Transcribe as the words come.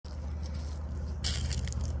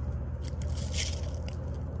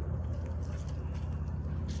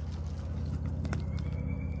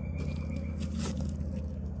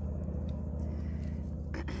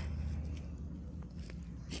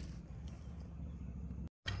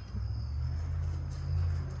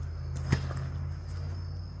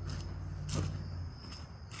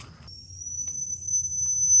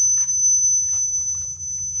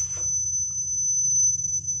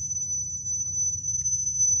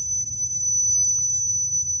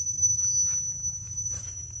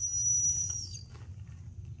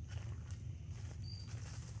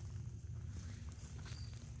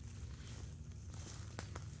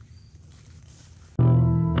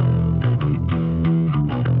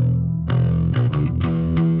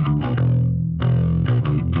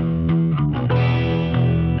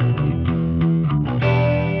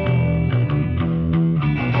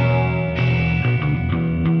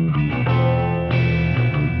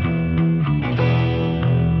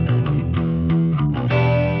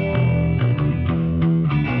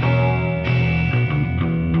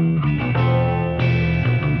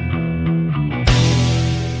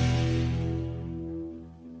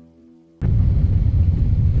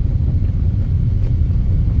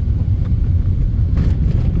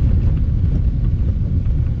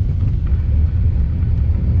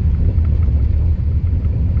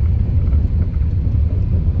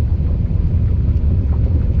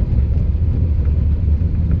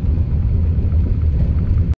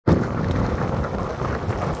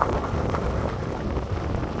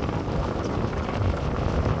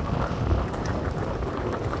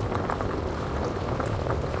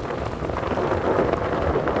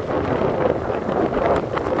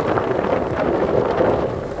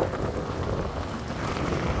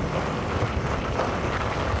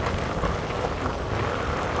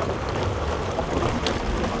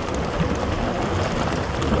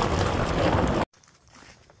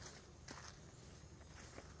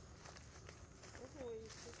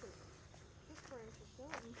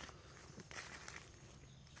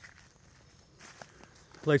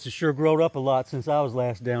Place has sure grown up a lot since I was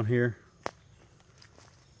last down here.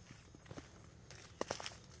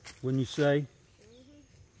 Wouldn't you say?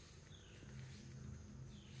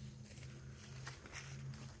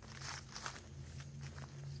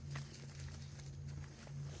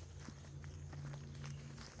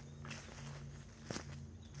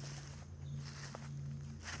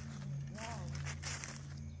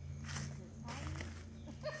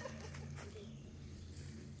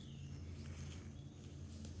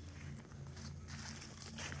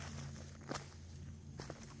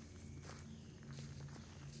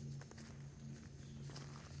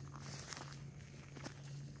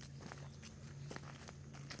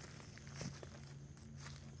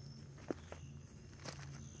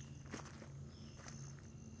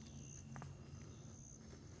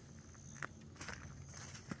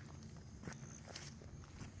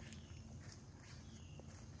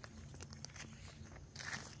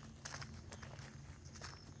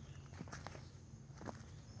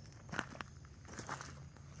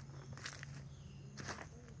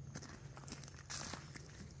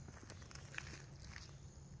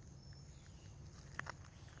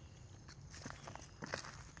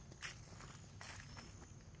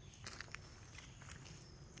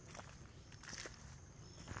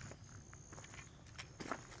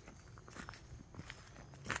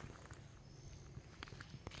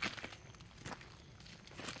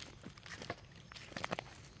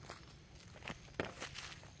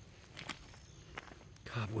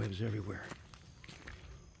 Cobwebs everywhere.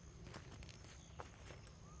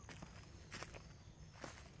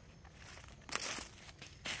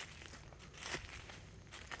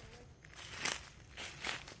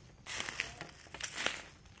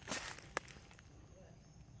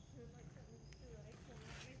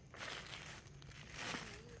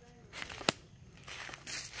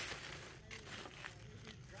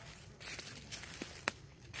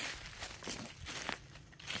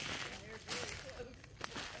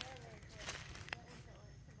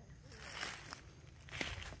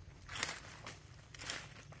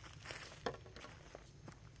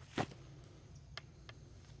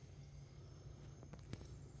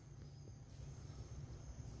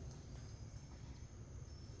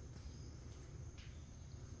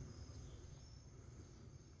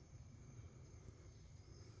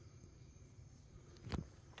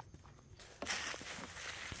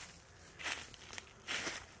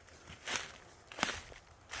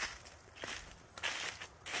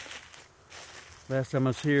 Last time I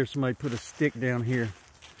was here, somebody put a stick down here.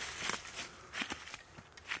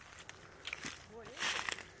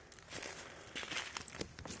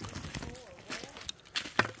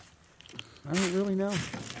 I don't really know.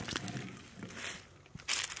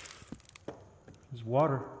 There's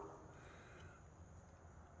water.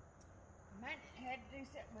 Might have to do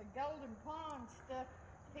something with Golden Pond stuff.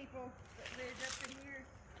 People that live up in here.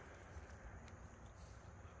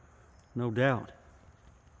 No doubt.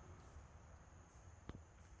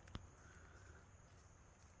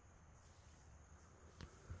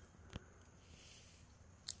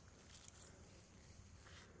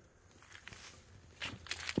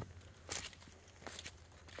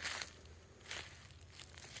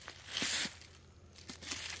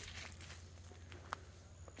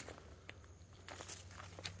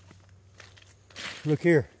 Look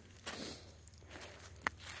here.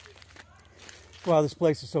 Wow, this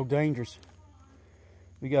place is so dangerous.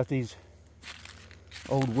 We got these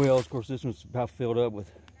old wells. Of course, this one's about filled up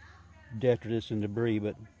with detritus and debris,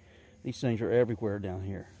 but these things are everywhere down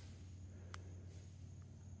here.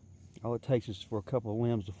 All it takes is for a couple of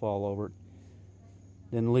limbs to fall over it,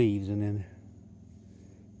 then leaves, and then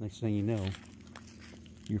next thing you know,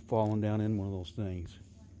 you're falling down in one of those things.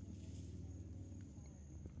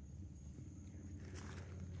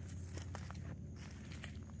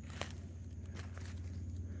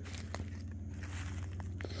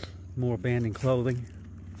 More abandoned clothing.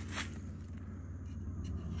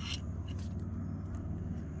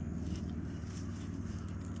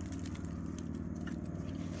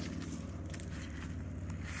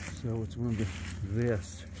 So it's one of the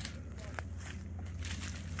vests.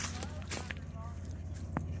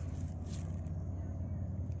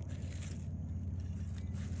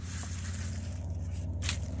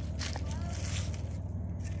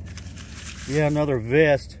 Yeah, another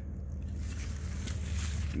vest.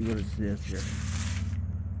 What is this here?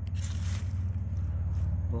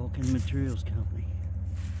 Vulcan Materials Company.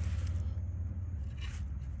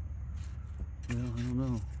 Well, I don't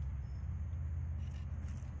know.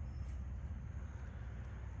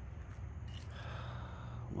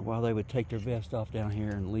 I don't know why they would take their vest off down here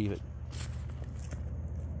and leave it.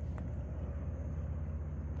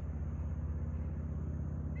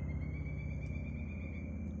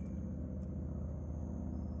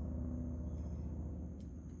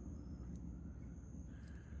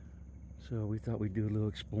 So we thought we'd do a little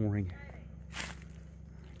exploring.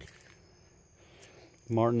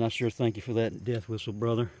 Martin, I sure thank you for that death whistle,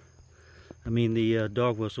 brother. I mean the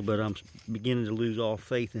dog whistle, but I'm beginning to lose all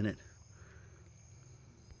faith in it.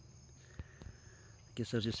 I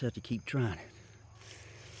guess I'll just have to keep trying it.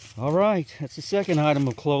 All right, that's the second item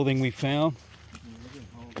of clothing we found.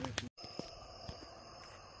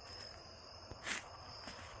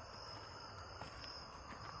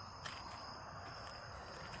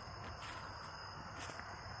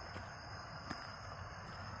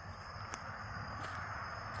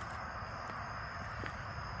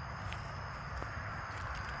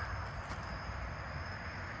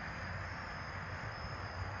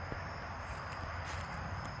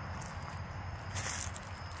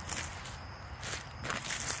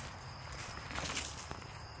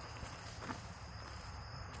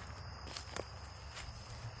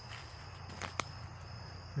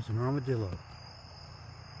 There's an armadillo.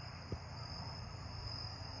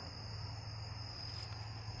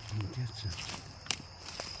 Get some.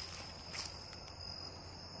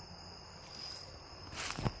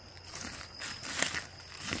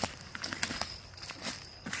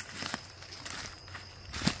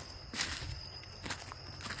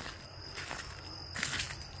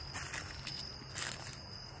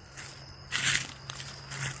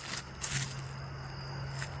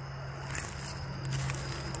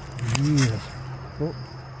 Yes. Oh.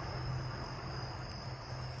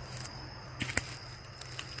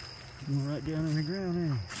 Going right down in the ground,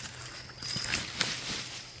 ain't he?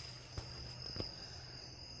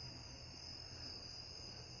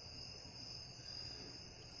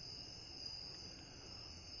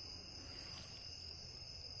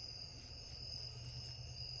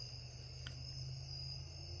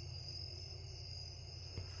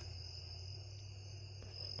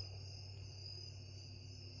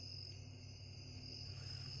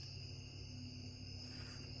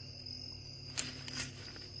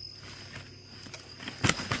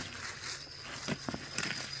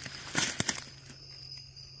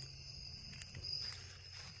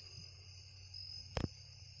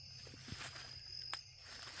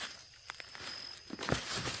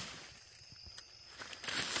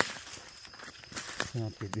 I'll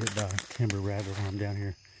get bit by a timber rattler while I'm down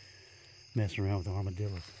here messing around with the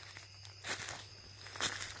armadillos.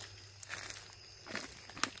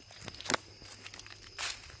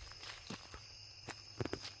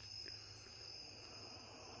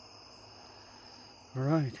 All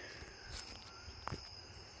right.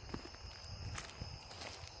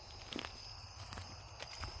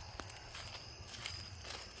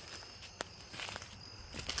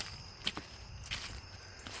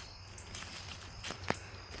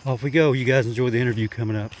 Off we go. You guys enjoy the interview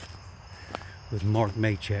coming up with Mark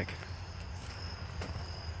Machek.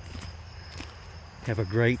 Have a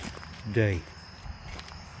great day.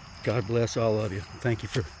 God bless all of you. Thank you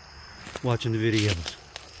for watching the videos.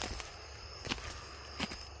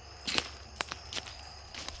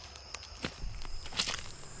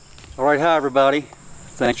 All right, hi everybody.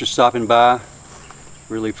 Thanks for stopping by.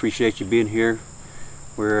 Really appreciate you being here.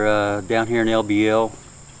 We're down here in LBL.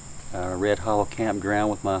 Red Hollow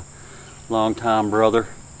Campground with my longtime brother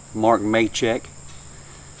Mark Machek,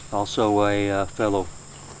 also a fellow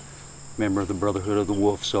member of the Brotherhood of the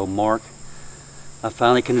Wolf. So Mark, I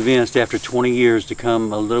finally convinced after 20 years to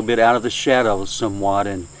come a little bit out of the shadows somewhat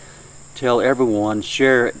and tell everyone,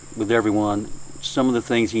 share it with everyone, some of the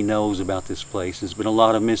things he knows about this place. There's been a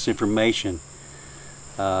lot of misinformation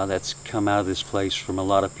that's come out of this place from a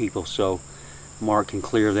lot of people, so Mark can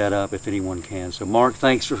clear that up if anyone can. So Mark,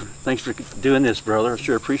 thanks for doing this, brother. I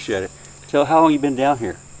sure appreciate it. Tell how long you been down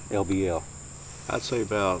here, LBL? I'd say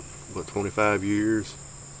about 25 years.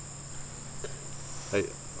 I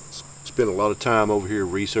spent a lot of time over here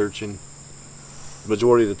researching. The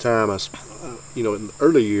majority of the time, in the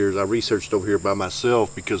early years, I researched over here by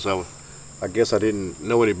myself because I guess I didn't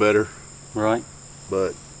know any better. Right.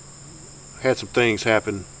 But had some things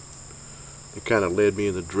happen. It kind of led me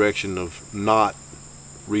in the direction of not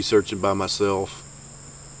researching by myself.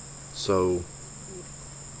 So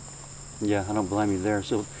yeah, I don't blame you there.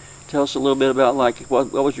 So tell us a little bit about, like,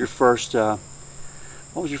 what was your first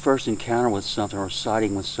encounter with something or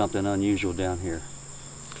sighting with something unusual down here?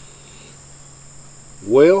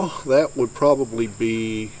 Well, that would probably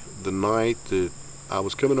be the night that I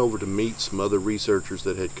was coming over to meet some other researchers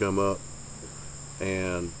that had come up,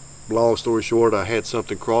 and long story short, I had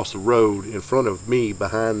something cross the road in front of me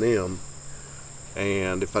behind them,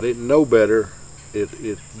 and if I didn't know better,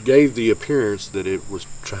 it gave the appearance that it was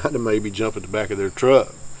trying to maybe jump at the back of their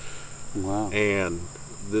truck. Wow. And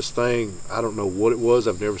this thing, I don't know what it was.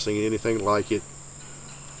 I've never seen anything like it.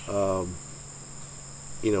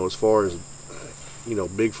 You know, as far as, you know,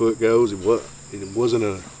 Bigfoot goes, it wasn't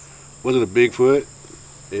a Bigfoot.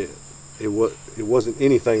 It wasn't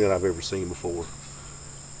anything that I've ever seen before.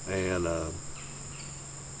 And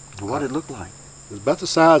what did it look like? it was about the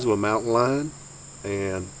size of a mountain lion,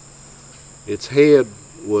 and its head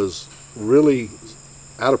was really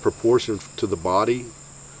out of proportion to the body.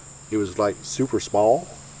 It was like super small,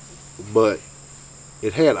 but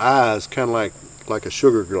it had eyes kind of like a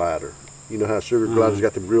sugar glider. You know how sugar gliders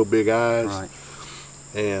got them real big eyes? Right.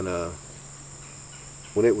 And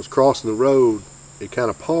when it was crossing the road, it kind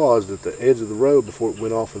of paused at the edge of the road before it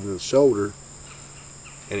went off of the shoulder,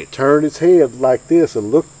 and it turned its head like this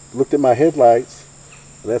and looked at my headlights,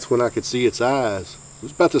 and that's when I could see its eyes. It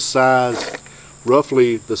was about the size,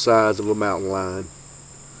 roughly the size of a mountain lion,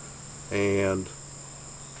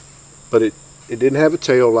 but it didn't have a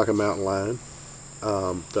tail like a mountain lion.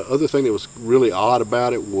 The other thing that was really odd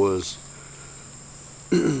about it was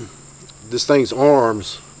this thing's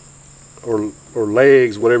arms or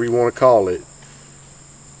legs, whatever you want to call it,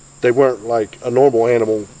 they weren't like a normal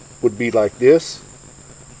animal would be like this.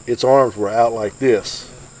 Its arms were out like this,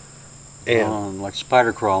 and like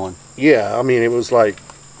spider crawling. yeah, I mean, it was like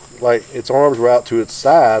its arms were out to its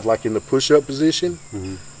side, like in the push-up position.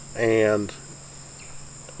 And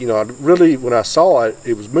you know, really, when I saw it,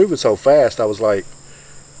 it was moving so fast. I was like,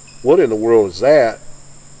 "What in the world is that?"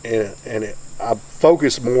 And I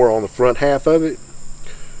focused more on the front half of it,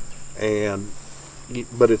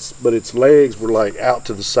 but its legs were like out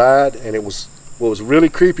to the side, and it was, what was really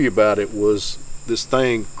creepy about it was this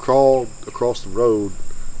thing crawled across the road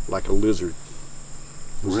like a lizard.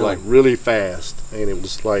 It was like really fast, and it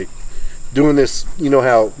was like doing this. You know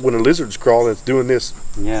how when a lizard's crawling, it's doing this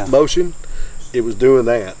motion. It was doing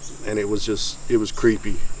that, and it was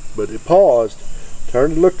creepy. But it paused,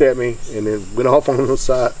 turned and looked at me, and then went off on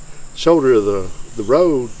the shoulder of the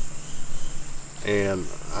road, and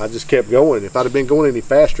I just kept going. If I'd have been going any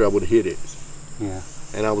faster, I would have hit it. Yeah.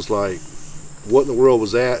 And I was like, what in the world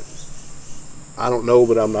was that? I don't know,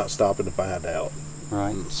 but I'm not stopping to find out.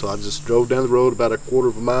 Right. And so I just drove down the road about a quarter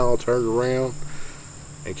of a mile, turned around,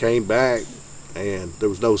 and came back, and there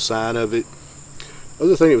was no sign of it. The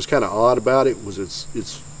other thing that was kind of odd about it was its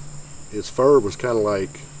fur was kind of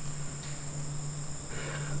like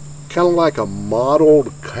a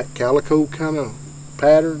mottled calico kind of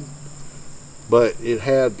pattern, but it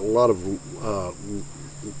had a lot of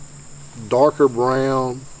darker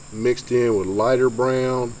brown mixed in with lighter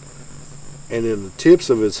brown, and then the tips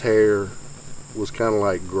of its hair was kind of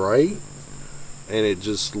like gray, and it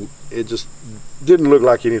just didn't look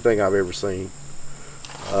like anything I've ever seen.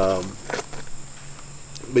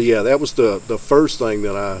 But yeah, that was the first thing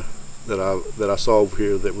that I saw over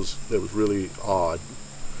here that was really odd.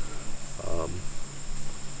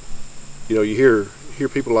 You know, you hear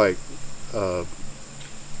people like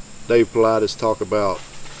Dave Politis talk about,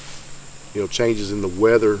 you know, changes in the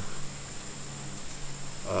weather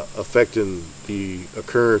affecting the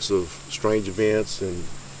occurrence of strange events and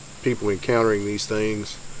people encountering these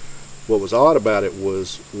things. What was odd about it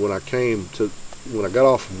was when I got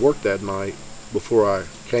off from work that night, before I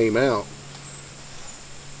came out,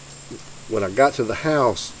 when I got to the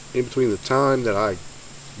house, in between the time that I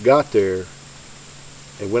got there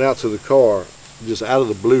and went out to the car, just out of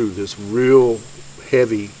the blue, this real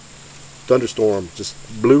heavy thunderstorm just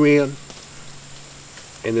blew in,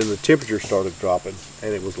 and then the temperature started dropping,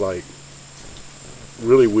 and it was like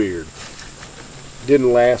really weird.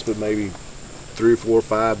 Didn't last but maybe 3 or 4 or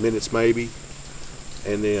 5 minutes maybe,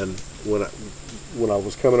 and then when I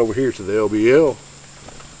was coming over here to the LBL,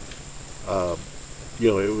 you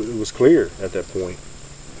know, it was clear at that point.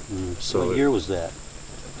 So what year was that?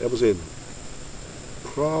 That was in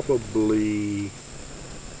probably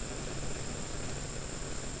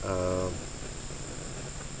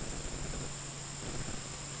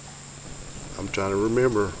I'm trying to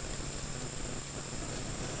remember.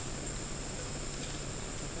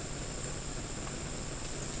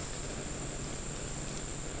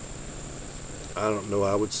 I don't know,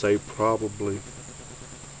 I would say probably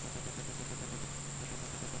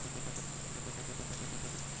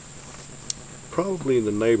in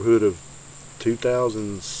the neighborhood of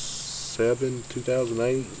 2007,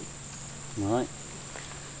 2008. Right.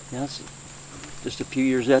 Yeah, that's just a few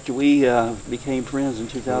years after we became friends in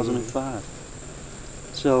 2005.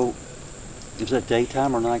 So, was that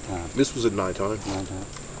daytime or nighttime? This was at nighttime. Nighttime.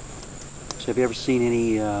 So have you ever seen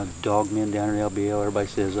any dog men down in LBL? Everybody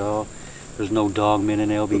says, oh, there's no dog men in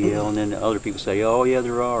LBL, and then other people say, oh yeah,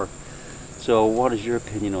 there are. So what is your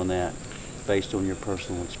opinion on that, based on your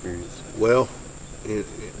personal experience? Well,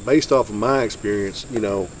 based off of my experience, you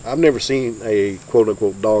know, I've never seen a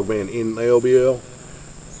quote-unquote dog man in the LBL,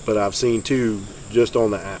 but I've seen two just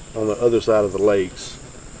on the other side of the lakes.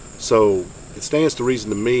 So it stands to reason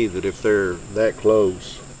to me that if they're that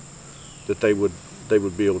close, that they would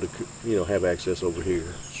be able to, you know, have access over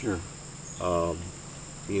here. Sure.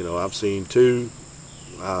 You know, I've seen two.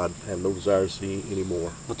 I have no desire to see any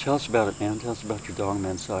more. Well, tell us about it, man. Tell us about your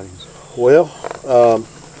dogman sightings. Well,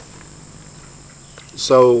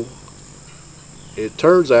 so it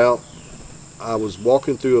turns out I was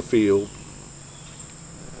walking through a field,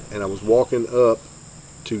 and I was walking up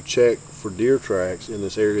to check for deer tracks in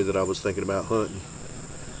this area that I was thinking about hunting.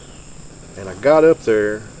 And I got up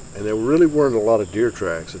there, and there really weren't a lot of deer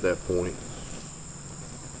tracks at that point.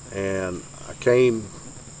 And I came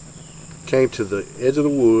to the edge of the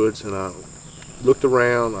woods, and I looked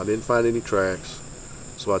around. I didn't find any tracks,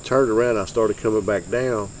 so I turned around and I started coming back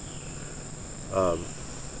down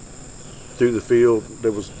through the field.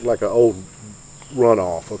 There was like an old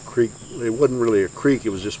runoff, a creek. It wasn't really a creek, it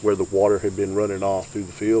was just where the water had been running off through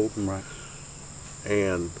the field. Right.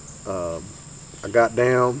 And I got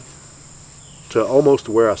down to almost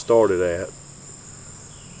to where I started at,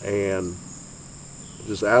 and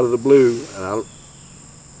just out of the blue, and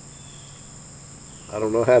I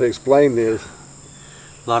don't know how to explain this.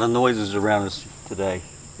 A lot of noises around us today.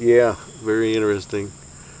 Yeah, very interesting.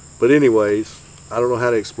 But anyways, I don't know how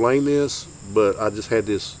to explain this, but I just had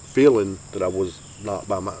this feeling that I was not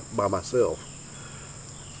by myself.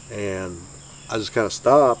 And I just kind of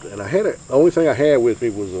stopped, and the only thing I had with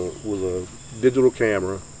me was a digital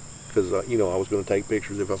camera, because you know, I was going to take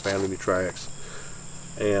pictures if I found any tracks.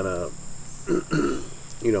 And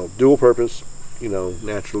you know, dual purpose. You know,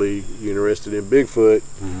 naturally you're interested in Bigfoot.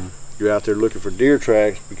 Mm-hmm. You're out there looking for deer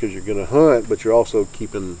tracks because you're going to hunt, but you're also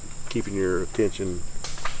keeping your attention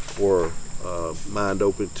or mind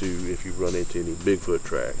open to if you run into any Bigfoot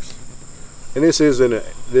tracks. And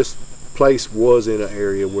this place was in an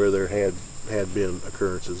area where there had been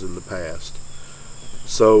occurrences in the past.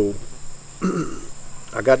 So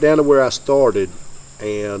I got down to where I started,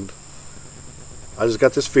 and I just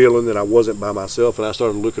got this feeling that I wasn't by myself, and I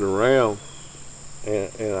started looking around,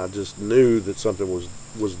 and I just knew that something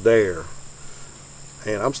was there.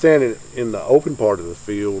 And I'm standing in the open part of the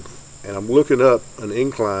field, and I'm looking up an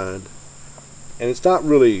incline, and it's not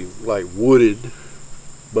really like wooded,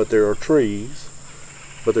 but there are trees,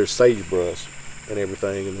 but there's sagebrush and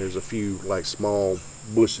everything, and there's a few like small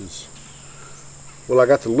bushes. Well, I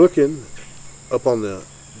got to looking up on the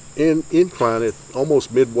incline, at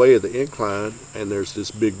almost midway of the incline, and there's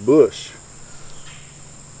this big bush.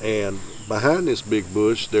 And behind this big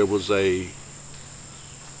bush, there was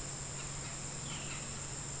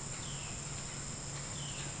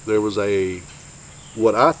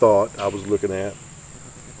what I thought I was looking at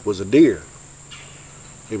was a deer.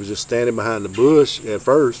 It was just standing behind the bush at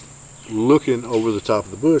first, looking over the top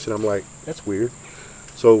of the bush, and I'm like, that's weird.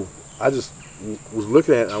 So I just was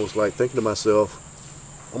looking at it, and I was like thinking to myself,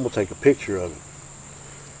 I'm gonna take a picture of it.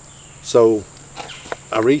 So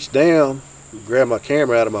I reached down, grabbed my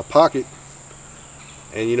camera out of my pocket,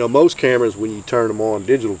 and you know, most cameras, when you turn them on,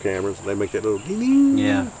 digital cameras, they make that little ding ding.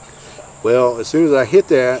 Yeah. Well, as soon as I hit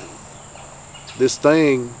that, this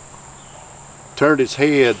thing turned its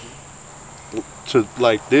head to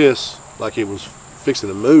like this, like it was fixing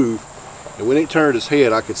to move, and when it turned its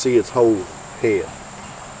head, I could see its whole head.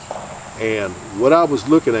 And what I was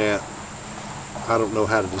looking at, I don't know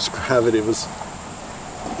how to describe it. It was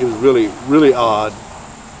really, really odd.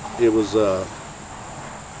 It was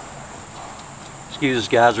Excuse us,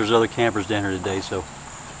 guys, there's other campers down here today, so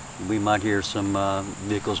we might hear some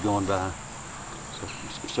vehicles going by. So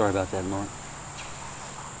sorry about that, Mark.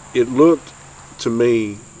 It looked to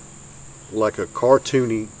me like a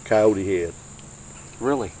cartoony coyote head.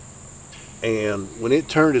 Really? And when it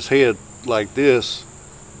turned its head like this,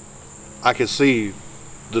 I could see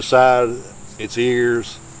the side, its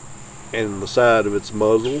ears, and the side of its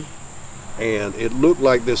muzzle. And it looked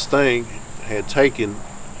like this thing had taken,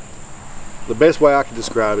 the best way I can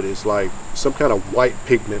describe it is like some kind of white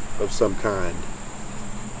pigment of some kind,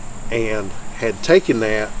 and had taken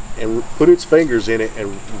that and put its fingers in it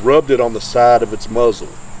and rubbed it on the side of its muzzle,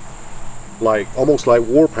 like almost like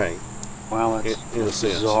war paint. Wow, that's in a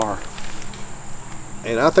sense. Bizarre.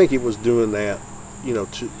 And I think it was doing that, you know,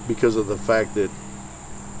 because of the fact that,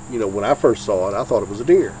 you know, when I first saw it, I thought it was a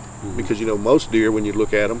deer. Mm-hmm. Because, you know, most deer, when you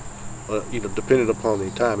look at them, you know, depending upon the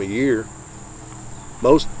time of year,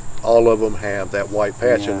 all of them have that white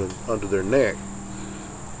patch under their neck.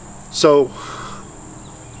 So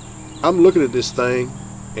I'm looking at this thing,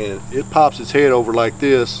 and it pops its head over like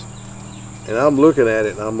this, And I'm looking at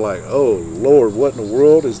it and I'm like, oh Lord, what in the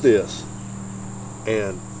world is this?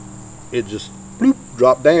 And it just bloop,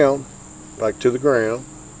 dropped down like to the ground,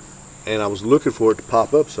 and I was looking for it to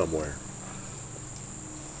pop up somewhere.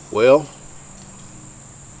 Well,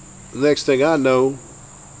 the next thing I know,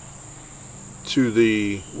 to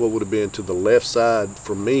the, what would have been to the left side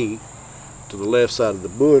from me, to the left side of the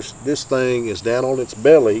bush, this thing is down on its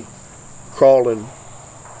belly, crawling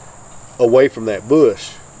away from that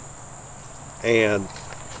bush. And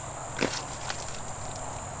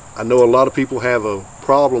I know a lot of people have a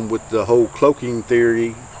problem with the whole cloaking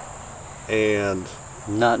theory and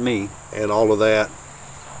not me and all of that.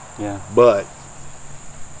 Yeah. But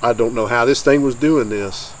I don't know how this thing was doing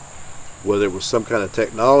this, whether it was some kind of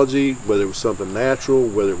technology, whether it was something natural,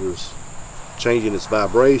 whether it was changing its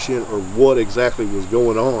vibration, or what exactly was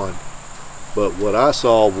going on. But what I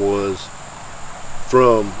saw was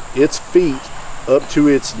from its feet up to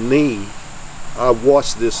its knee, I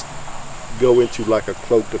watched this go into like a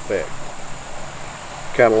cloaked effect,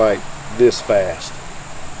 kind of like this fast.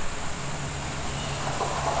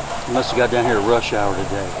 You must have got down here at rush hour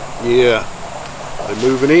today. Yeah, they're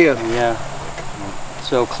moving in. Yeah.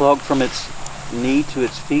 So cloaked from its knee to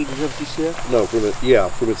its feet, is that what you said? No,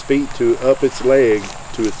 from its feet to up its leg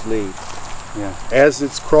to its knee. Yeah. As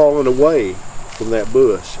it's crawling away from that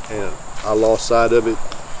bush, and I lost sight of it,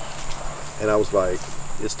 and I was like,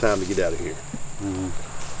 it's time to get out of here. Mm-hmm.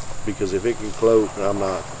 Because if it can cloak, I'm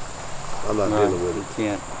not dealing with it. You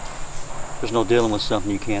can't. There's no dealing with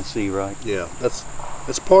something you can't see, right? Yeah, that's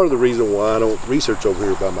part of the reason why I don't research over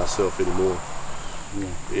here by myself anymore. Yeah,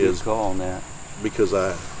 good call on that. Because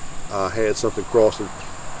I had something crossing.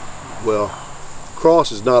 Well,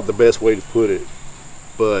 cross is not the best way to put it,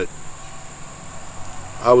 but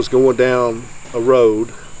I was going down a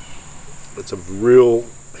road. It's a real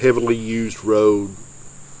heavily used road,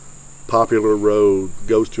 popular road,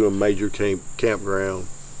 goes to a major campground.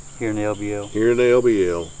 Here in the LBL? Here in the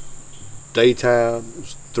LBL. Daytime, it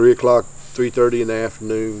was 3 o'clock, 3:30 in the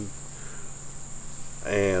afternoon.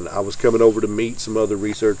 And I was coming over to meet some other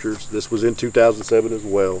researchers. This was in 2007 as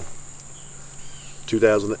well.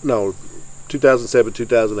 2007,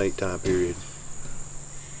 2008 time period.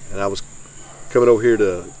 And I was coming over here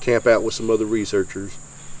to camp out with some other researchers.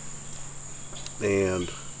 And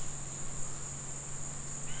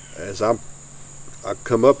as I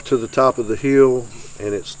come up to the top of the hill,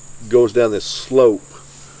 and it goes down this slope.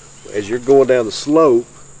 As you're going down the slope,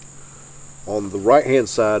 on the right hand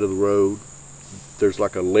side of the road, there's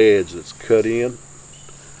like a ledge that's cut in,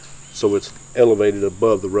 so it's elevated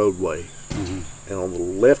above the roadway. Mm-hmm. And on the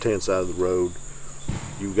left hand side of the road,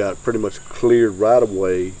 you've got pretty much cleared right of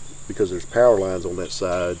way, because there's power lines on that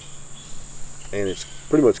side, and it's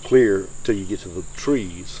pretty much clear till you get to the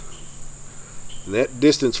trees. And that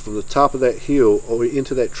distance from the top of that hill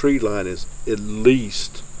into that tree line is at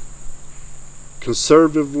least,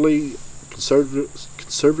 conservatively,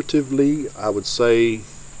 I would say,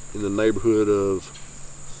 in the neighborhood of,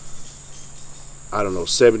 I don't know,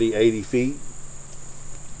 70, 80 feet.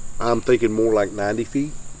 I'm thinking more like 90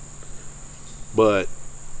 feet. But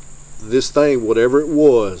this thing, whatever it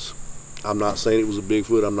was, I'm not saying it was a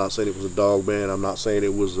Bigfoot, I'm not saying it was a dog man, I'm not saying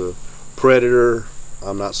it was a predator,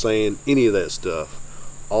 I'm not saying any of that stuff.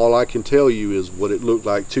 All I can tell you is what it looked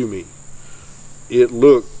like to me. It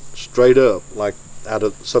looked straight up like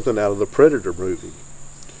something out of the Predator movie.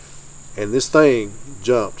 And this thing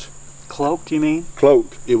jumped. Cloaked, you mean?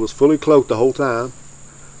 Cloaked. It was fully cloaked the whole time.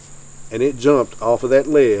 And it jumped off of that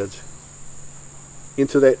ledge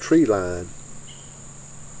into that tree line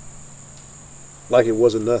like it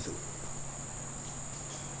wasn't nothing.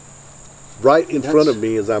 Right in front of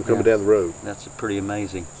me as I'm coming down the road. That's pretty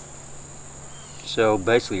amazing. So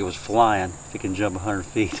basically it was flying. If it can jump 100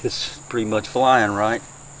 feet, it's pretty much flying, right?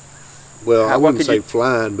 Well, I wouldn't say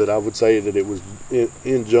flying, but I would say that it was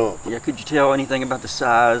in jump. Yeah, could you tell anything about the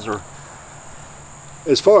size? Or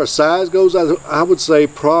as far as size goes, I would say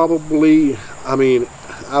probably, I mean,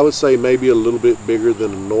 I would say maybe a little bit bigger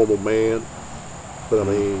than a normal man. But I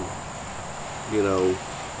mean, you know,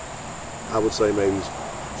 I would say maybe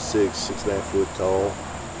 6.5 foot tall,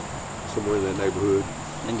 somewhere in that neighborhood.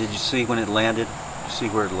 And did you see when it landed? Did you see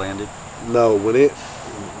where it landed? No,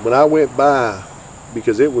 when I went by,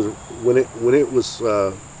 because it was when it was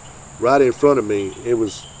right in front of me, it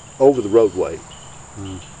was over the roadway.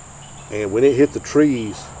 Mm. And when it hit the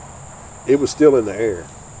trees, it was still in the air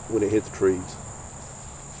when it hit the trees.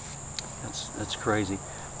 That's crazy.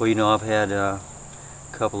 Well, you know, I've had a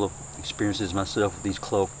couple of experiences myself with these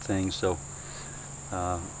cloaked things, so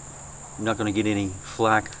I'm not going to get any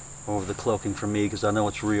flack over the cloaking from me, because I know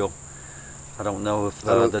it's real. I don't know if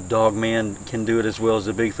the dog man can do it as well as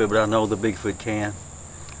the Bigfoot, but I know the Bigfoot can.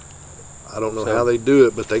 I don't know how they do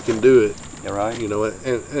it, but they can do it. You're right. You know,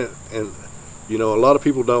 and you know, a lot of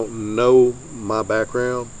people don't know my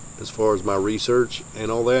background as far as my research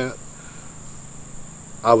and all that.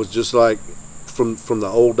 I was just like, from the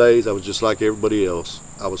old days, I was just like everybody else.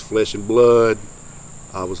 I was flesh and blood.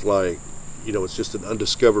 I was like, you know, it's just an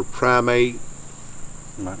undiscovered primate.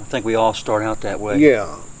 I think we all start out that way.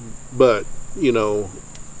 Yeah, but you know,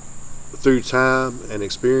 through time and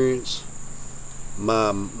experience,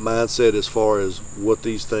 my mindset as far as what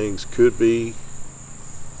these things could be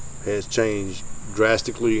has changed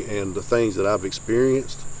drastically, and the things that I've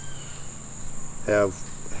experienced have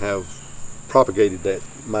propagated that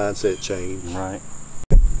mindset change. Right.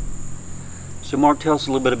 So Mark, tell us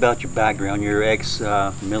a little bit about your background. You're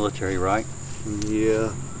ex-military, right?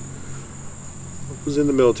 Yeah, I was in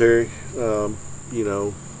the military. You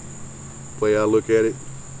know, the way I look at it,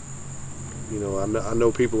 you know, I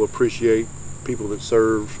know people appreciate people that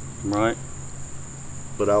serve. Right.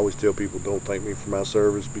 But I always tell people, don't thank me for my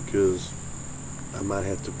service, because I might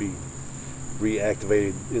have to be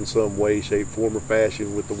reactivated in some way, shape, form, or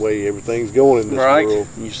fashion with the way everything's going in this world.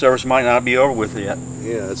 Your service might not be over with yet.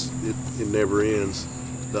 Yeah, it never ends.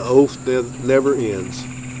 The oath never ends.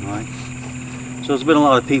 Right. So there's been a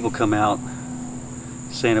lot of people come out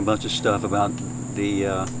saying a bunch of stuff about the,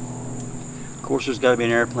 of course there's got to be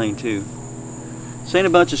an airplane too, saying a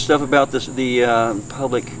bunch of stuff about this, the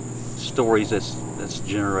public stories that's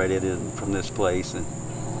generated from this place, and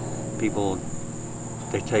people,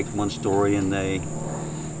 they take one story and they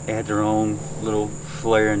add their own little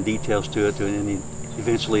flair and details to it, and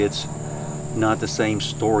eventually it's not the same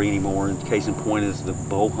story anymore. And case in point is the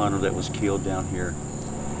Bowhunter that was killed down here.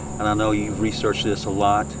 And I know you've researched this a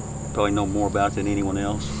lot, probably know more about it than anyone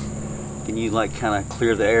else. Can you like kind of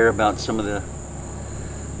clear the air about some of the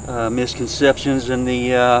misconceptions and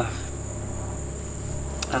the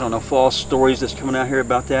I don't know, false stories that's coming out here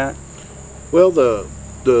about that? Well, the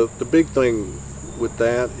big thing with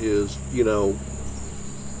that is, you know,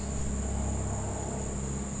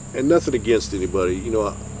 and nothing against anybody, you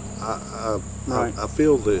know, I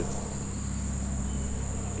feel that,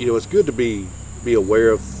 you know, it's good to be aware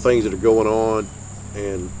of things that are going on,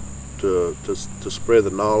 and to spread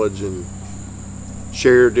the knowledge and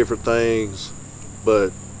share different things.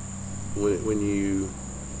 But when you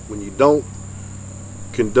don't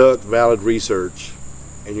conduct valid research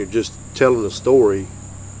and you're just telling a story,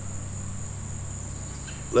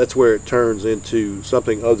 that's where it turns into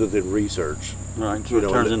something other than research. Right, so it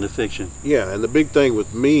turns into fiction. Yeah, and the big thing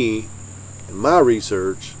with me and my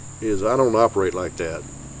research is I don't operate like that.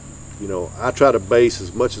 You know, I try to base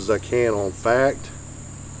as much as I can on fact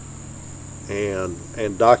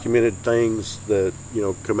and documented things that, you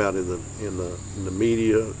know, come out in the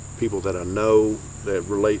media, people that I know that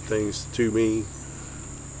relate things to me,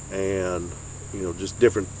 and, you know, just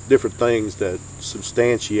different things that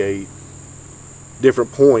substantiate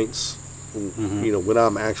different points, you know, when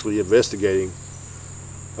I'm actually investigating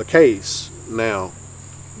a case. Now,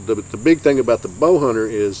 the big thing about the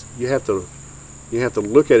Bowhunter is you have to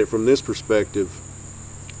look at it from this perspective.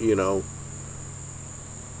 You know,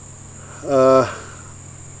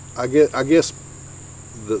 I guess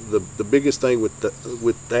the biggest thing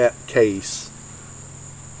with that case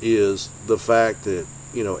is the fact that,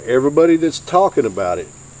 you know, everybody that's talking about it,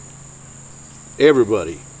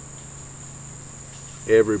 everybody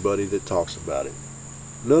that talks about it,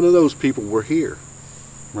 none of those people were here.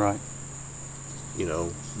 Right. You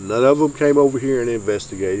know, none of them came over here and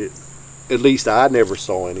investigated. At least I never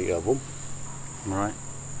saw any of them. Right.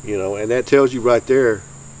 You know, and that tells you right there,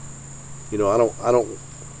 you know,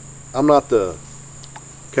 I'm not the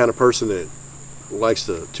kind of person that likes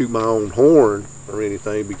to toot my own horn or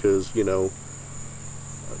anything, because, you know,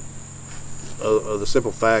 of the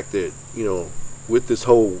simple fact that, you know, with this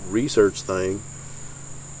whole research thing,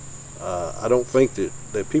 I don't think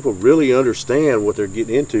that people really understand what they're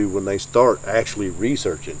getting into when they start actually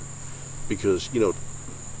researching. Because, you know,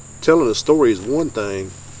 telling a story is one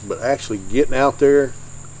thing, but actually getting out there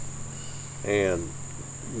and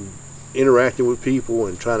interacting with people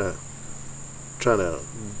and trying to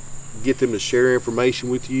get them to share information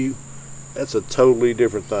with you, that's a totally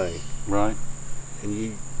different thing. Right.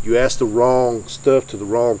 And you ask the wrong stuff to the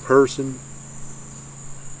wrong person,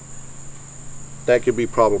 that could be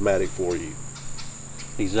problematic for you.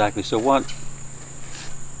 Exactly. So what,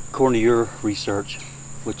 according to your research,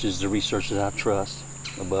 which is the research that I trust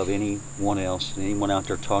above anyone else, anyone out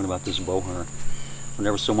there talking about this Bowhunter,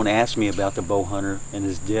 whenever someone asks me about the Bowhunter and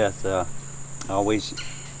his death, I always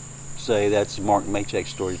say that's Mark Machek's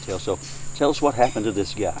story to tell. So tell us what happened to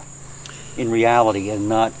this guy in reality and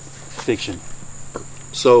not fiction.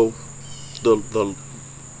 So the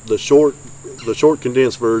short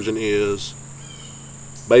condensed version is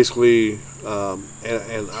basically,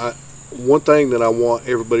 one thing that I want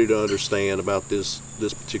everybody to understand about this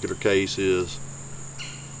particular case is,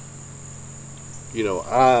 you know,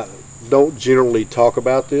 I don't generally talk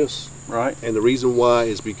about this. Right. And the reason why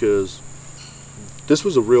is because this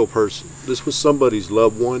was a real person. This was somebody's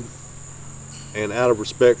loved one. And out of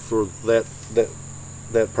respect for that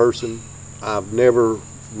person, I've never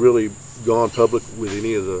really gone public with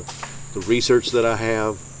any of the research that I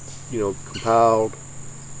have, you know, compiled,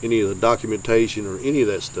 any of the documentation or any of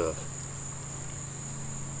that stuff.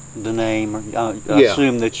 The name, I Yeah.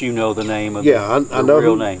 assume that you know the name of Yeah, the I know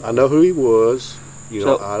real name. I know who he was. You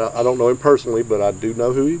know, So- I don't know him personally, but I do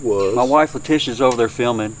know who he was. My wife Letitia's over there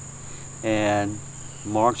filming, and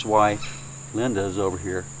Mark's wife Linda is over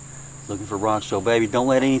here looking for Ron. So baby, don't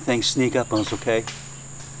let anything sneak up on us, okay?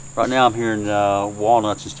 Right now I'm hearing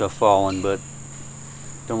walnuts and stuff falling, but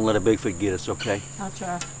don't let a Bigfoot get us, okay? I'll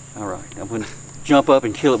try. All right, I'm going to jump up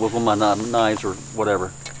and kill it with one of my knives or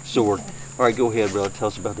whatever, sword. All right, go ahead, brother. Tell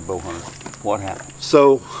us about the Bowhunter. What happened?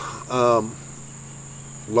 So,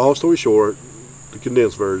 long story short, the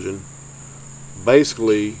condensed version,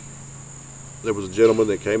 basically, there was a gentleman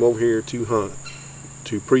that came over here to hunt,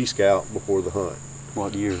 to pre-scout before the hunt.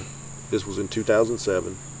 What year? This was in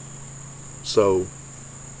 2007. So,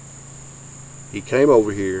 he came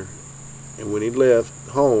over here, and when he left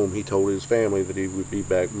home, he told his family that he would be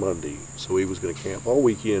back Monday. So he was going to camp all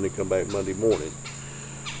weekend and come back Monday morning.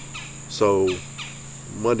 So,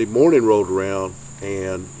 Monday morning rolled around,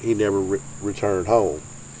 and he never returned home.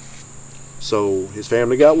 So his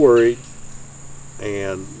family got worried,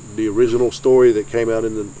 and the original story that came out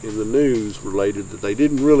in the news related that they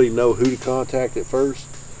didn't really know who to contact at first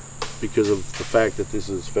because of the fact that this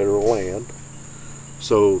is federal land.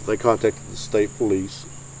 So they contacted the state police,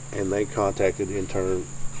 and they contacted in turn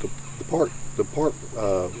the park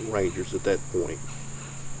rangers at that point.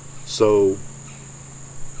 So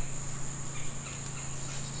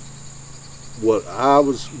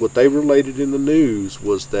what they related in the news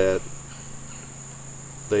was that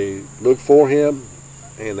they looked for him,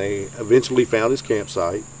 and they eventually found his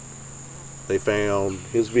campsite. They found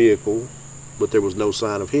his vehicle, but there was no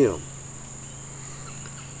sign of him.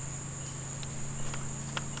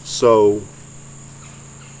 So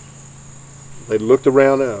they looked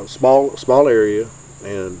around a small area,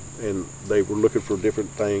 and they were looking for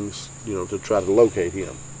different things, you know, to try to locate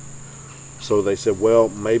him. So they said, well,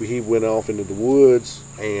 maybe he went off into the woods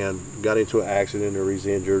and got into an accident, or he's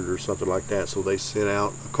injured or something like that. So they sent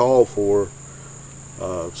out a call for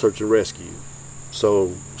search and rescue.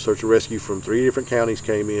 So search and rescue from 3 different counties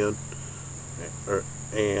came in,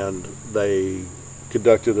 and they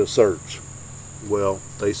conducted a search. Well,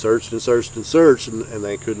 they searched and searched and searched, and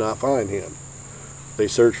they could not find him. They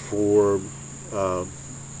searched for the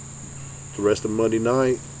rest of Monday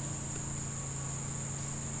night,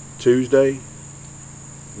 Tuesday,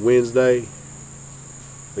 Wednesday.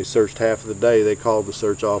 They searched half of the day. They called the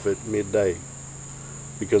search off at midday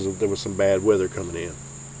because there was some bad weather coming in.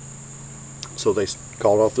 So they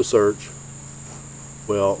called off the search.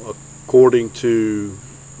 Well, according to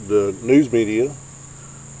the news media,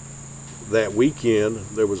 that weekend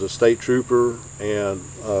there was a state trooper and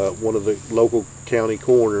one of the local county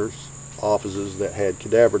coroner's offices that had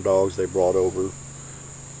cadaver dogs they brought over,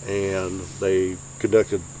 and they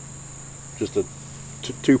conducted just a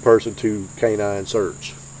two-person, 2 canine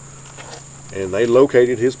search, and they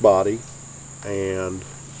located his body. And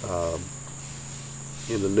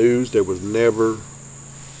in the news there was never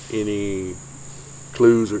any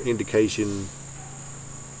clues or indication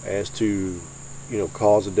as to, you know,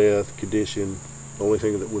 cause of death, condition. The only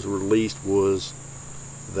thing that was released was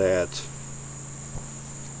that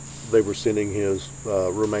they were sending his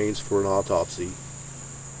remains for an autopsy,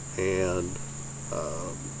 and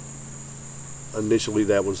initially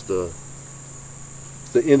that was the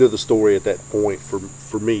end of the story at that point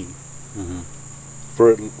for me. Mm-hmm.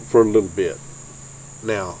 for a little bit.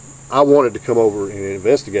 Now, I wanted to come over and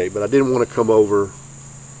investigate, but I didn't want to come over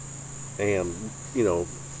and, you know,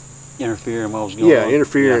 Interfere in what was going on.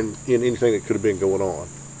 interfere in anything that could have been going on,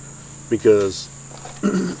 because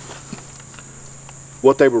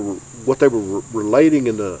what they were relating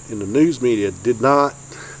in the news media did not,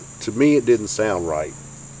 to me, it didn't sound right.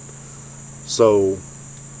 So,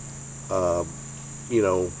 you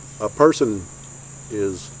know, a person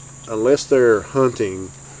is, unless they're hunting,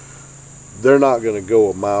 they're not going to go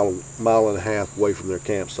a mile and a half away from their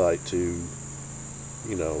campsite to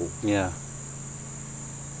you know, Yeah.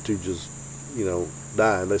 to just, you know,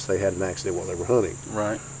 die unless they had an accident while they were hunting.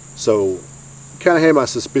 Right. So kind of had my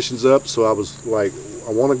suspicions up, so I was like,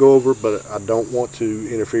 I want to go over, but I don't want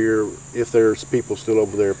to interfere if there's people still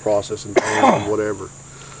over there processing things or whatever.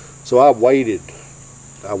 So I waited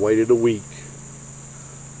a week,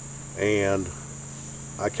 and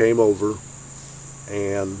I came over,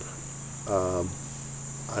 and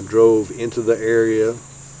I drove into the area,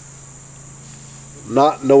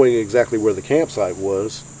 not knowing exactly where the campsite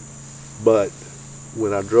was, but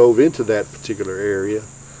when I drove into that particular area,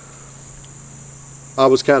 I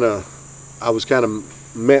was kind of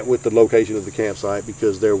met with the location of the campsite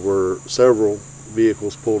because there were several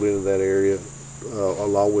vehicles pulled into that area,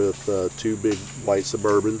 along with 2 big white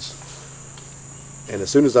Suburbans. And as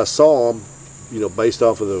soon as I saw them, you know, based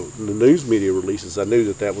off of the news media releases, I knew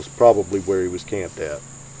that that was probably where he was camped at.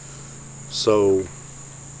 So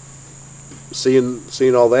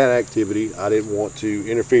seeing all that activity, I didn't want to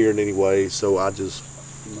interfere in any way, so I just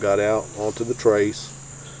got out onto the trace,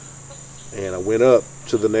 and I went up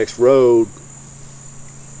to the next road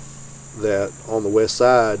that on the west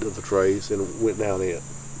side of the trace and went down it.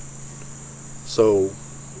 So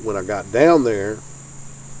when I got down there,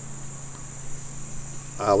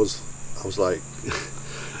 I was like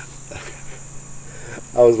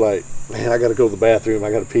man, I gotta go to the bathroom,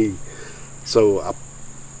 I gotta pee. So I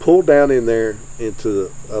pulled down in there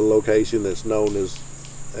into a location that's known as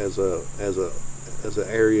an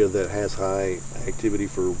area that has high activity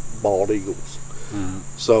for bald eagles. Mm-hmm.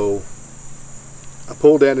 So I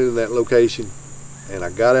pulled down into that location, and I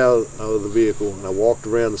got out of the vehicle, and I walked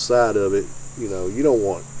around the side of it. You know, you don't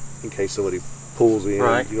want, in case somebody pulls in,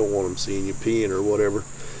 right, you don't want them seeing you peeing or whatever.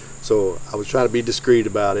 So I was trying to be discreet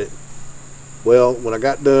about it. Well, when I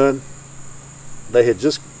got done, they had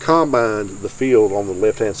just combined the field on the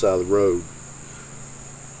left-hand side of the road.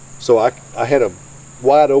 So I had a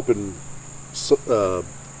wide open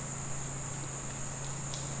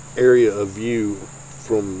area of view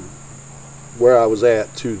from where I was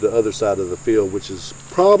at to the other side of the field, which is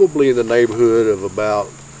probably in the neighborhood of about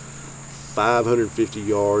 550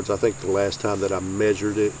 yards. I think the last time that I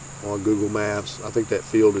measured it on Google Maps, I think that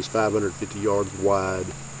field is 550 yards wide.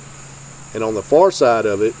 And on the far side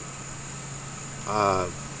of it, I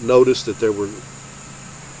noticed that there were,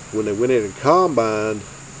 when they went in and combined,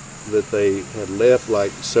 that they had left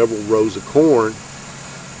like several rows of corn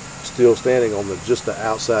still standing on just the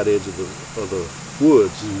outside edge of the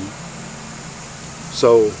woods. Mm-hmm.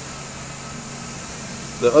 So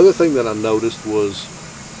the other thing that I noticed was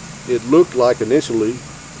it looked like initially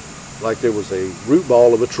like there was a root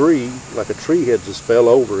ball of a tree, like a tree had just fell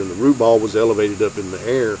over, and the root ball was elevated up in the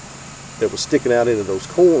air that was sticking out into those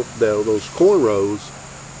corn rows.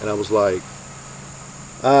 And I was like,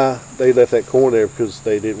 they left that corn there because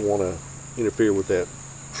they didn't want to interfere with that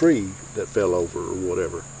tree that fell over or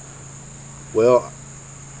whatever. Well,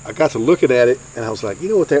 I got to looking at it, and I was like, you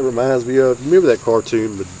know what that reminds me of? Remember that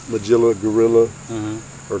cartoon, Magilla Gorilla,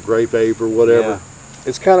 mm-hmm, or Grape Ape or whatever? Yeah.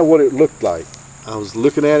 It's kind of what it looked like. I was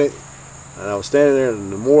looking at it, and I was standing there,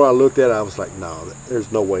 and the more I looked at it, I was like, no,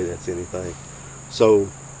 there's no way that's anything. So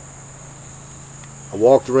I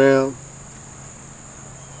walked around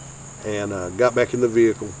and got back in the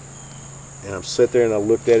vehicle, and I sat there and I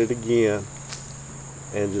looked at it again,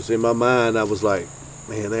 and just in my mind I was like,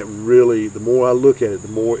 man, that really, the more I look at it, the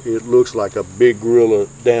more it looks like a big gorilla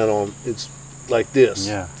down on, it's like this.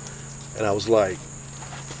 Yeah. And I was like,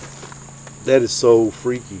 that is so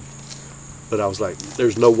freaky. But I was like,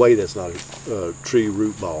 there's no way that's not a tree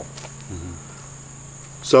root ball. Mm-hmm.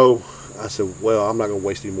 So I said, well, I'm not going to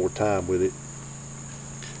waste any more time with it.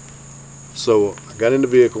 So I got in the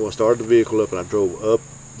vehicle, I started the vehicle up, and I drove up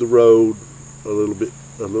the road a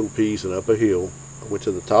little piece, and up a hill. I went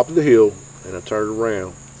to the top of the hill, and I turned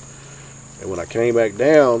around. And when I came back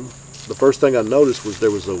down, the first thing I noticed was there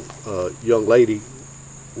was a young lady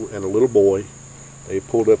and a little boy. They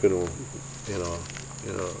pulled up in a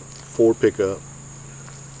Ford pickup,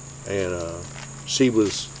 and she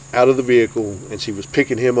was out of the vehicle, and she was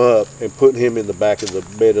picking him up and putting him in the back of the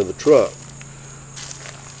bed of the truck.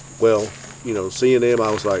 Well, you know, seeing them, I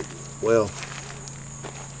was like, well,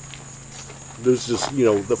 this is just, you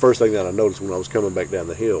know, the first thing that I noticed when I was coming back down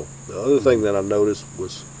the hill. The other thing that I noticed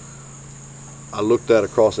was I looked out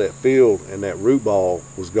across that field, and that root ball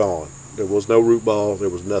was gone. There was no root ball, there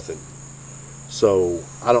was nothing. So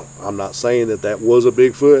I'm not saying that that was a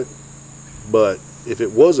Bigfoot, but if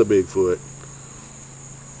it was a Bigfoot,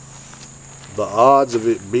 the odds of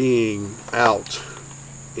it being out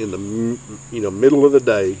in the middle of the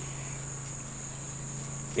day,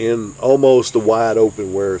 in almost the wide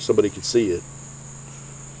open where somebody could see it,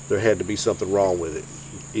 there had to be something wrong with it.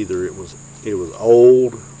 Either it was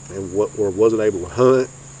old and or wasn't able to hunt,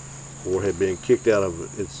 or had been kicked out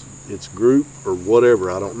of its group, or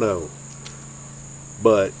whatever. I don't know.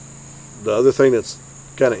 But the other thing that's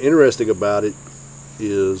kind of interesting about it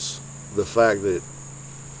is the fact that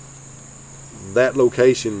that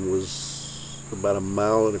location was about 1.25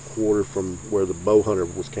 miles from where the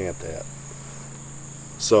Bowhunter was camped at.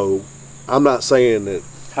 So I'm not saying that.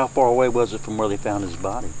 How far away was it from where they found his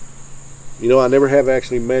body? You know, I never have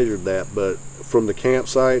actually measured that, but from the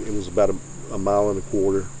campsite, it was about 1.25 miles.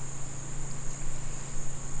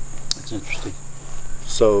 That's interesting.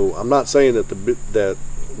 So I'm not saying that that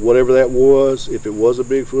whatever that was, if it was a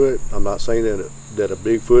Bigfoot, I'm not saying that a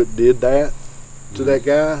Bigfoot did that to that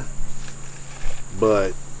guy.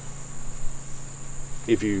 But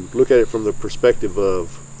if you look at it from the perspective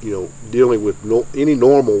of, you know, dealing with any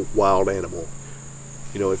normal wild animal,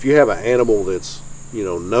 you know, if you have an animal that's, you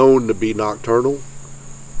know, known to be nocturnal,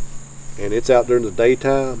 and it's out during the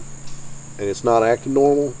daytime and it's not acting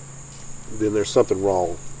normal, then there's something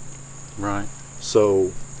wrong. Right.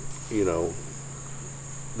 So, you know,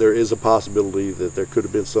 there is a possibility that there could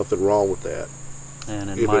have been something wrong with that. And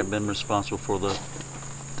it might have been responsible for the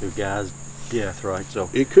guy's death, right? So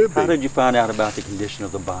it could be. How did you find out about the condition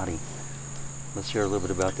of the body? Let's hear a little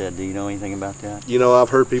bit about that. Do you know anything about that? You know, I've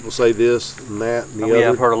heard people say this and that and the other. Yeah,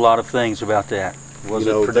 I've heard a lot of things about that. Was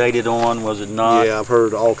it predated on? Was it not? Yeah, I've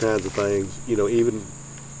heard all kinds of things. You know, even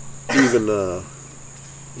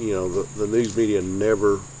you know, the news media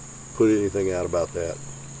never put anything out about that.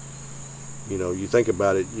 You know, you think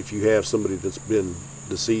about it, if you have somebody that's been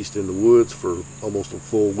deceased in the woods for almost a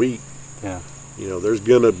full week, yeah, you know, there's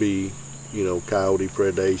gonna be, you know, coyote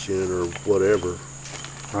predation or whatever.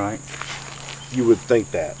 Right. You would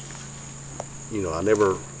think that. You know,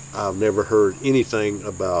 I've never heard anything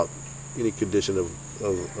about any condition of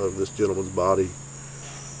this gentleman's body,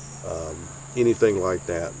 anything like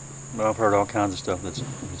that. Well, I've heard all kinds of stuff. That's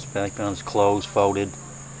found his clothes folded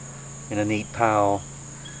in a neat pile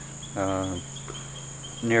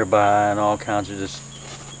nearby, and all kinds of just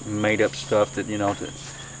made up stuff that, you know,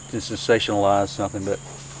 to sensationalize something. But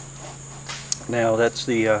now that's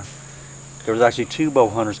the there was actually 2 bow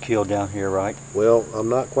hunters killed down here, right? Well, I'm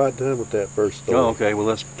not quite done with that first story. Oh, okay. Well,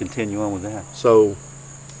 let's continue on with that. So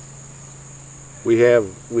we have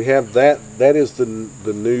that is the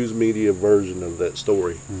news media version of that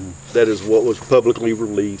story. Mm-hmm. That is what was publicly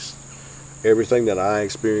released, everything that I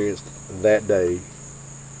experienced that day,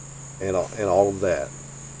 and all of that.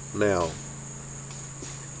 Now,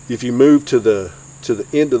 if you move to the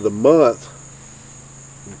end of the month,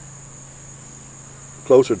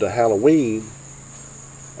 closer to Halloween,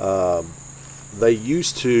 they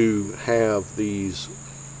used to have these.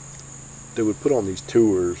 They would put on these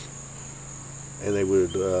tours, and they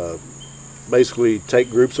would basically take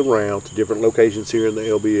groups around to different locations here in the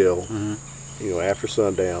LBL, mm-hmm. you know, after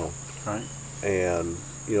sundown. Right. And,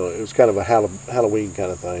 you know, it was kind of a Halloween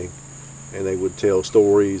kind of thing. And they would tell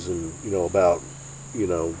stories and, you know, about, you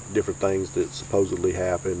know, different things that supposedly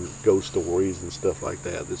happened, ghost stories and stuff like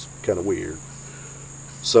that. That's kind of weird.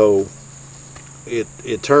 So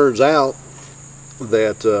it turns out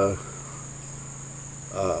that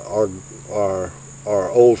our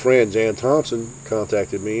old friend Jan Thompson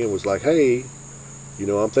contacted me and was like, hey, you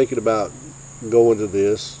know, I'm thinking about going to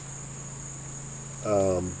this.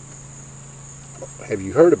 Have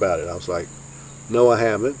you heard about it? I was like, no, I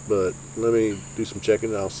haven't, but let me do some checking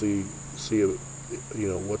and I'll see you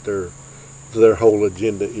know, what their whole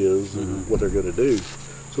agenda is, mm-hmm. and what they're going to do.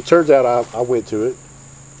 So it turns out I went to it.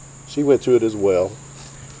 She went to it as well.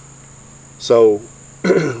 So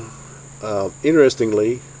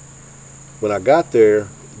interestingly, when I got there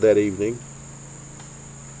that evening,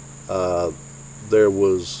 it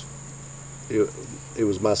was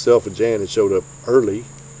myself and Jan that showed up early,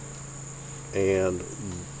 and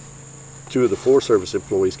 2 of the Forest Service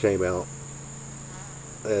employees came out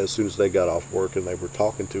as soon as they got off work, and they were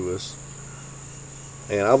talking to us.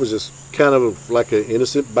 And I was just kind of like an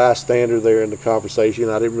innocent bystander there in the conversation.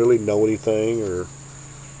 I didn't really know anything or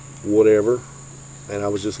whatever, and I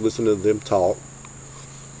was just listening to them talk,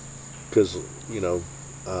 because, you know,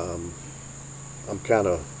 I'm kind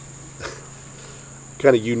of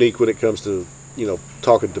unique when it comes to, you know,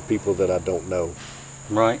 talking to people that I don't know.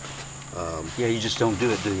 Right. Yeah, you just don't do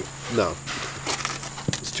it, do you? No.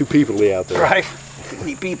 It's too peoply out there. Right. Too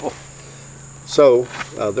many people. So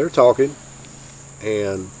they're talking,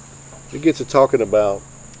 and we get to talking about,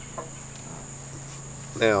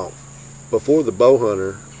 now, before the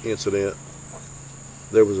Bowhunter incident,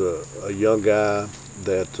 there was a young guy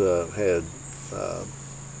that had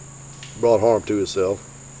brought harm to himself,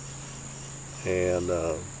 and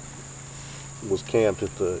was camped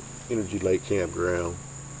at the Energy Lake campground,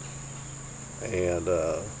 and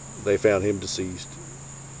they found him deceased,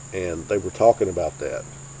 and they were talking about that,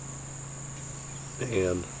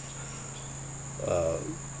 and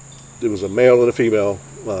there was a male and a female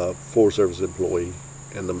Forest Service employee,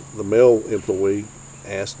 and the male employee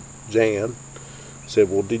asked Jan, said,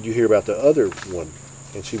 well, did you hear about the other one?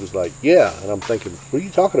 And she was like, yeah. And I'm thinking, what are you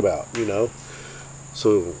talking about, you know?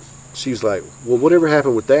 So she's like, well, whatever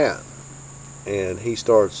happened with that? And he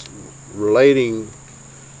starts relating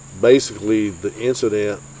basically the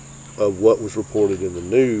incident of what was reported in the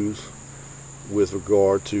news with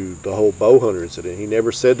regard to the whole Bowhunter incident. He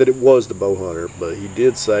never said that it was the Bowhunter, but he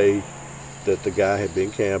did say that the guy had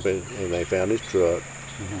been camping and they found his truck.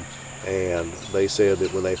 And they said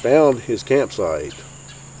that when they found his campsite,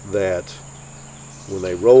 that when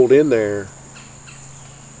they rolled in there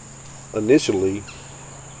initially,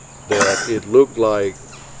 that it looked like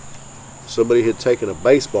somebody had taken a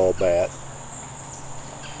baseball bat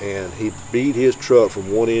and he beat his truck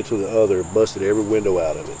from one end to the other, busted every window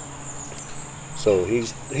out of it. So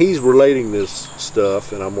he's relating this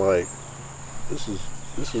stuff, and I'm like, this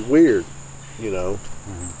is weird, you know.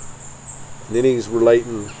 And then he's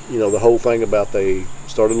relating, you know, the whole thing about they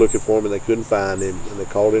started looking for him and they couldn't find him, and they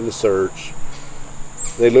called in to search.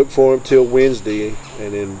 They looked for him till Wednesday,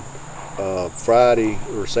 and then Friday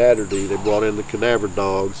or Saturday they brought in the cadaver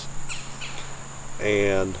dogs,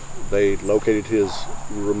 and they located his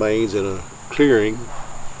remains in a clearing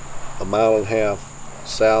a mile and a half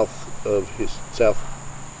southeast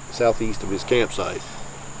of his campsite.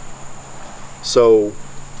 So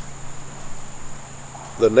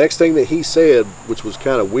the next thing that he said, which was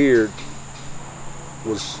kind of weird,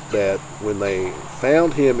 was that when they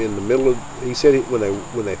found him in the middle of, he said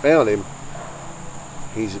when they found him,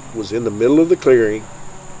 he was in the middle of the clearing,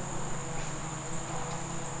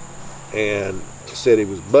 and said he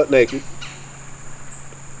was butt naked,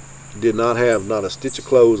 did not have not a stitch of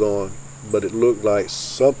clothes on, but it looked like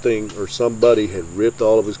something or somebody had ripped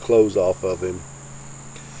all of his clothes off of him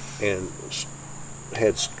and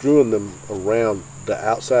had strewn them around the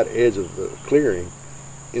outside edge of the clearing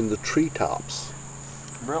in the treetops.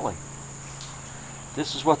 Really?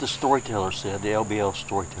 This is what the storyteller said, the LBL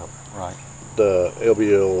storyteller, right? The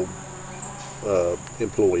LBL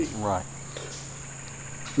employee. Right.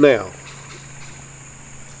 Now,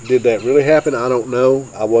 did that really happen? I don't know.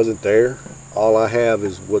 I wasn't there. All I have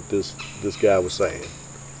is what this guy was saying.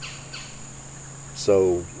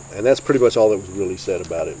 So, and that's pretty much all that was really said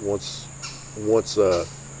about it. Once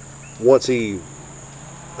he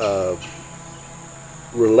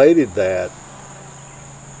related that,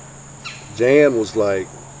 Jan was like,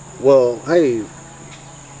 well, hey,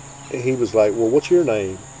 he was like, well, what's your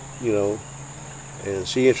name, you know? And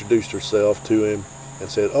she introduced herself to him and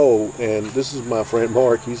said, oh, and this is my friend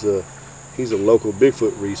Mark. He's a local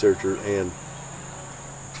Bigfoot researcher. And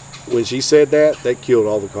when she said that killed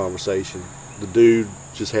all the conversation. The dude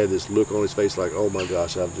just had this look on his face like, oh my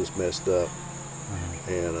gosh, I've just messed up.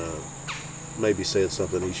 And maybe said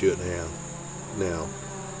something he shouldn't have. Now,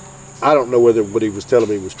 I don't know whether what he was telling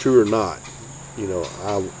me was true or not. You know,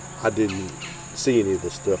 I didn't see any of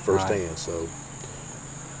this stuff firsthand. Right. So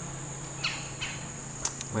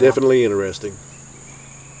well, definitely interesting.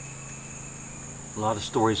 A lot of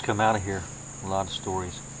stories come out of here. A lot of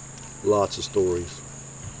stories. Lots of stories.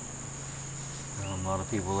 A lot of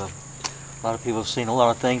people have seen a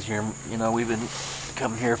lot of things here. You know, we've been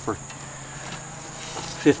coming here for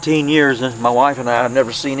 15 years, and my wife and I have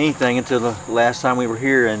never seen anything until the last time we were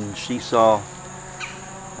here, and she saw,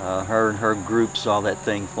 her and her group saw that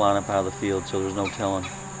thing flying up out of the field, so there's no telling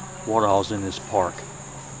what all's in this park,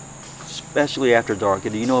 especially after dark.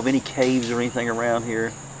 Do you know of any caves or anything around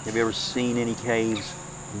here? Have you ever seen any caves?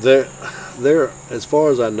 There, as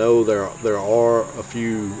far as I know, there are a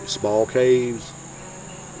few small caves.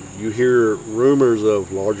 You hear rumors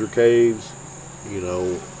of larger caves, you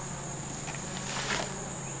know.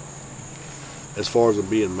 As far as them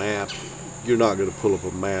being mapped, you're not going to pull up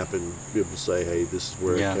a map and be able to say, hey, this is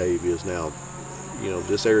where a cave is now. You know,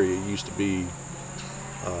 this area used to be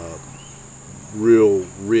real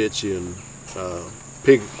rich in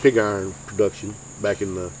pig iron production back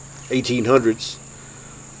in the 1800s,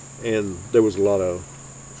 and there was a lot of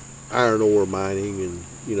iron ore mining, and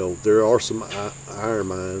you know, there are some iron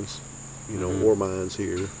mines, you know, ore mines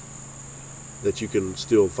here that you can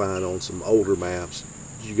still find on some older maps.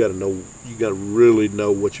 You got to know, you got to really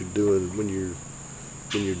know what you're doing when you're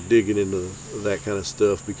digging into that kind of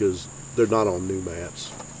stuff, because they're not on new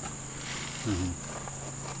maps.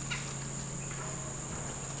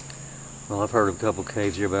 Well, I've heard of a couple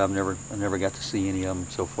caves here, but I never got to see any of them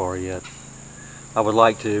so far yet. I would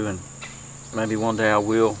like to, and maybe one day I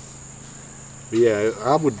will. Yeah,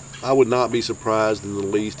 I would not be surprised in the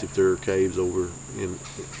least if there are caves over in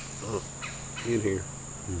here.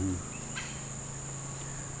 Mm-hmm.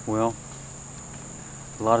 Well,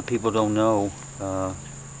 a lot of people don't know. A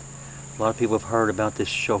lot of people have heard about this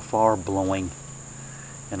shofar blowing,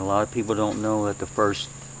 and a lot of people don't know that the first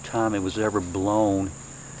time it was ever blown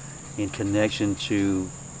in connection to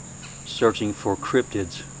searching for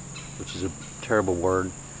cryptids, which is a terrible word,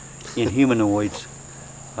 inhumanoids,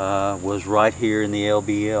 was right here in the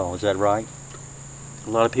LBL. Is that right? A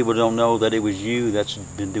lot of people don't know that it was you that's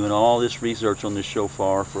been doing all this research on this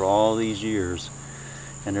shofar for all these years,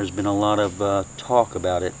 and there's been a lot of talk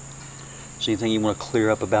about it. So anything you want to clear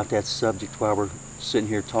up about that subject while we're sitting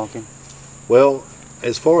here talking? Well,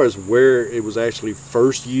 as far as where it was actually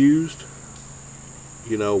first used,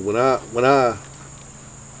 you know, when I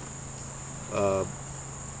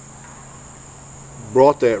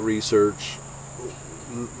brought that research,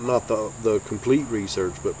 not the complete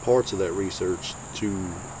research, but parts of that research to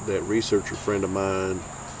that researcher friend of mine,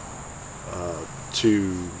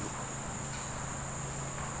 to,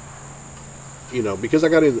 you know, because I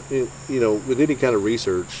got in, you know, with any kind of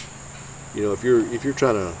research, you know, if you're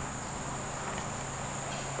trying to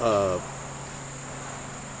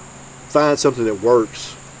find something that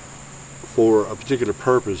works for a particular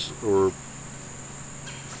purpose or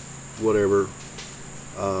whatever,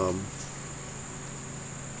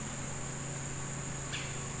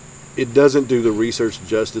 it doesn't do the research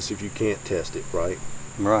justice if you can't test it, right?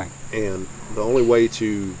 Right. And the only way to,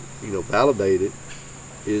 you know, validate it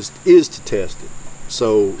is to test it.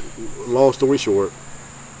 So, long story short,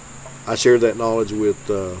 I shared that knowledge with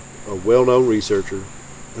a well-known researcher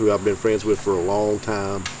who I've been friends with for a long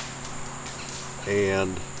time,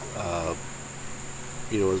 and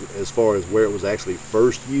you know, as far as where it was actually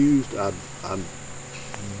first used, I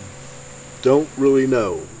don't really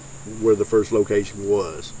know where the first location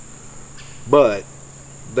was, but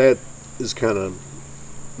that is kind of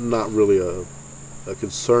not really a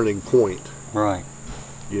concerning point. Right.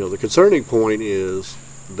 You know, the concerning point is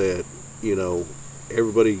that, you know,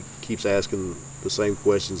 everybody keeps asking the same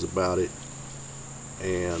questions about it,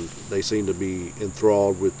 and they seem to be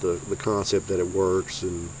enthralled with the concept that it works,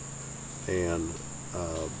 and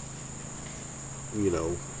you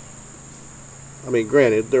know, I mean,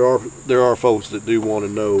 granted, there are folks that do want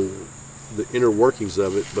to know the inner workings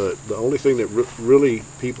of it, but the only thing that really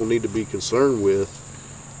people need to be concerned with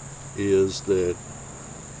is that,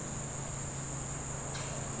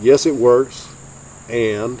 yes, it works,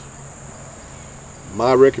 and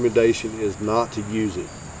my recommendation is not to use it.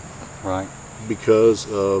 Right. Because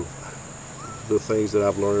of the things that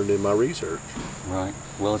I've learned in my research. Right.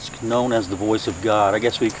 Well, it's known as the voice of God. I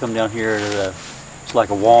guess we come down here to it's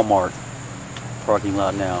like a Walmart parking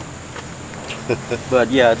lot now.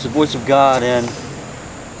 But yeah, it's the voice of God, and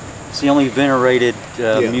it's the only venerated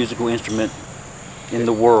musical instrument in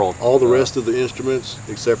the world. All the rest of the instruments,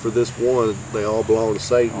 except for this one, they all belong to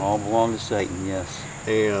Satan. All belong to Satan, yes.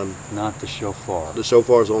 And not the shofar. The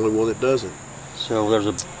shofar is the only one that doesn't. So there's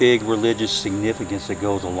a big religious significance that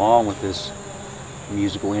goes along with this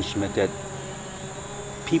musical instrument that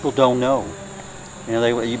people don't know. You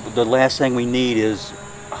know, the last thing we need is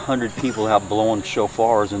 100 people out blowing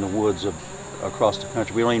shofars in the woods across the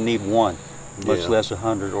country. We don't even need one, much less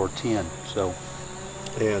 100 or 10. So,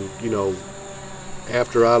 and you know,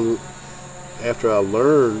 after I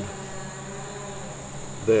learned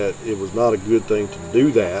that it was not a good thing to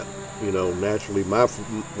do that, you know, naturally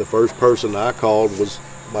the first person I called was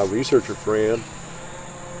my researcher friend,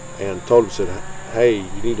 and told him, said, hey,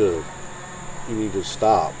 you need to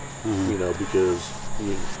stop, you know, because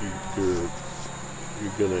you're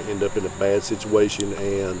going to end up in a bad situation,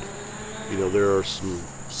 and you know, there are some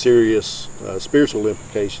serious spiritual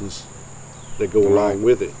implications that go along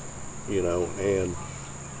with it, you know. And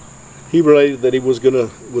he related that he was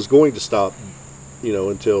going to stop, you know,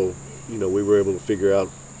 until, you know, we were able to figure out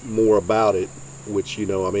more about it, which, you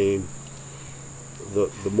know, I mean, the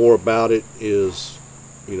more about it is,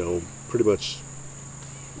 you know, pretty much,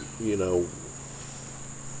 you know,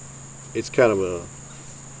 it's kind of a,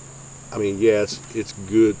 I mean, yeah, it's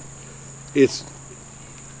good. It's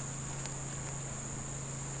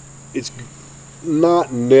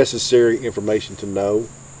not necessary information to know.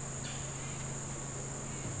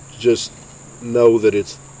 Just know that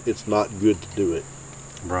it's not good to do it.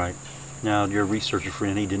 Right. Now, your researcher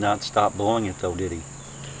friend, he did not stop blowing it, though, did he?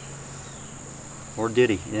 Or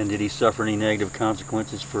did he? And did he suffer any negative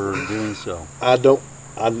consequences for doing so? I don't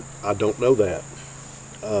know that.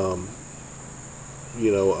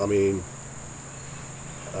 You know, I mean,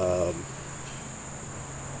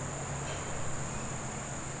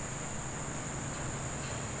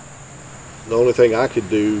 the only thing I could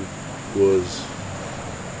do was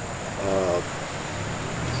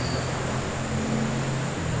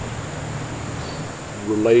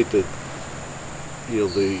relate the, you know,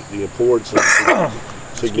 the importance and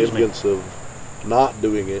significance of not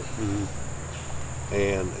doing it,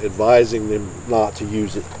 and advising them not to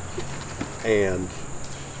use it. And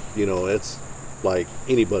you know, it's like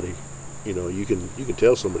anybody, you know, you can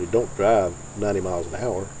tell somebody don't drive 90 miles an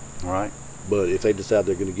hour, Right. but if they decide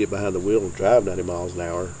they're going to get behind the wheel and drive 90 miles an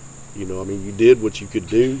hour, you know, I mean, you did what you could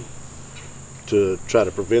do to try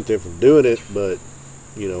to prevent them from doing it, but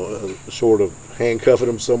you know, sort of handcuffing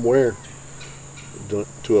them somewhere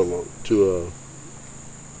to a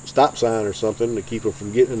stop sign or something to keep them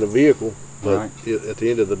from getting in the vehicle. But Right. at the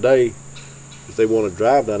end of the day, if they want to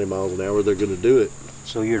drive 90 miles an hour, they're going to do it.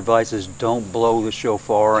 So your advice is don't blow the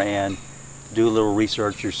shofar and do a little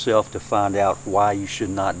research yourself to find out why you should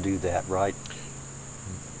not do that, right?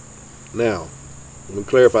 Now, let me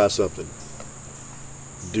clarify something.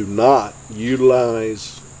 Do not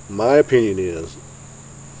utilize, my opinion is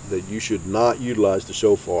that you should not utilize the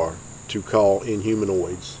shofar to call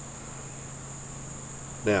inhumanoids.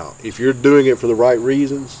 Now, if you're doing it for the right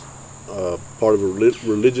reasons, part of a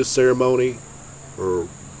religious ceremony or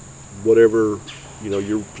whatever, you know,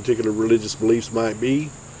 your particular religious beliefs might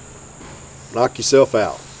be, knock yourself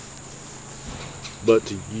out. But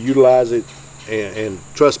to utilize it, and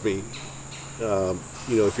trust me,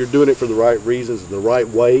 you know, if you're doing it for the right reasons and the right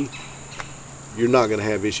way, you're not going to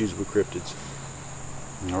have issues with cryptids.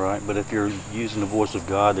 All right, but if you're using the voice of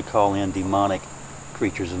God to call in demonic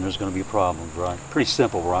creatures, then there's going to be problems, right? Pretty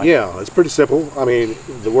simple, right? Yeah, it's pretty simple. I mean,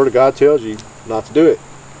 the Word of God tells you not to do it.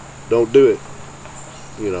 Don't do it.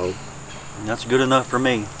 You know. And that's good enough for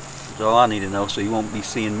me. That's all I need to know, so you won't be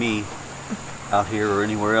seeing me out here or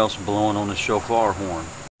anywhere else blowing on the shofar horn.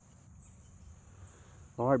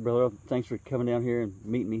 All right, brother. Thanks for coming down here and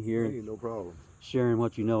meeting me here. Hey, no problem. Sharing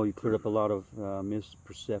what you know. You cleared up a lot of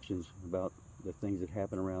misperceptions about the things that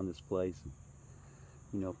happen around this place.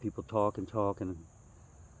 You know, people talk and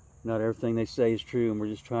not everything they say is true, and we're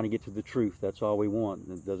just trying to get to the truth. That's all we want.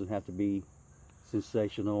 It doesn't have to be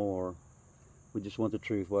sensational, or we just want the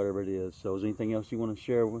truth, whatever it is. So is there anything else you want to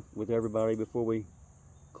share with everybody before we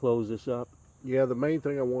close this up? Yeah, the main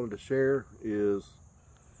thing I wanted to share is,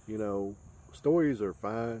 you know, stories are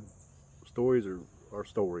fine. Stories are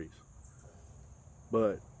stories.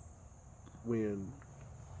 But when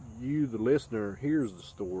you, the listener, hears the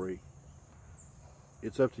story,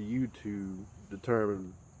 it's up to you to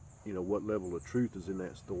determine, you know, what level of truth is in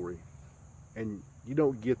that story. And you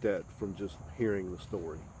don't get that from just hearing the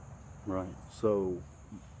story. Right. So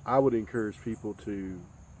I would encourage people to,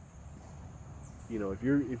 you know, if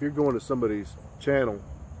you're going to somebody's channel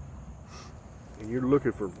and you're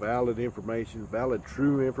looking for valid information, valid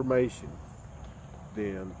true information,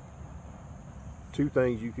 then two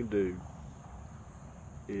things you can do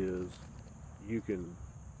is you can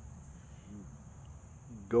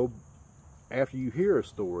go, after you hear a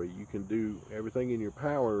story, you can do everything in your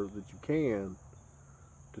power that you can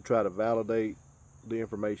to try to validate the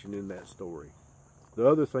information in that story. The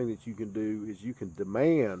other thing that you can do is you can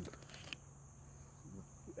demand,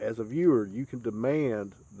 as a viewer, you can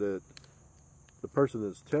demand that the person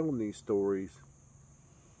that's telling these stories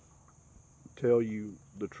tell you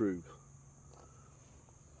the truth.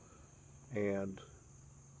 And,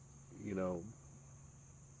 you know,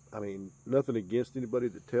 I mean, nothing against anybody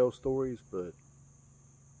that tells stories, but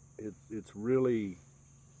it's really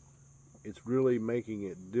making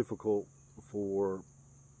it difficult for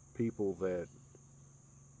people that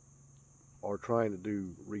are trying to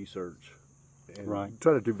do research and Right.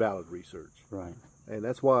 trying to do valid research. Right. And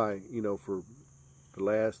that's why, you know, for the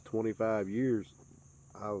last 25 years,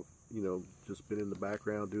 I've, you know, just been in the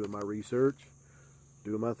background doing my research,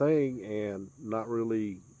 doing my thing, and not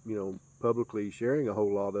really, you know, publicly sharing a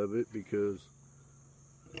whole lot of it because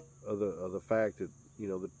of the fact that, you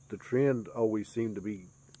know, the trend always seemed to be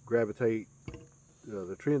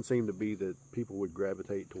the trend seemed to be that people would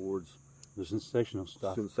gravitate towards The sensational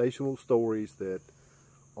stuff. sensational stories that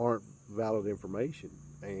aren't valid information.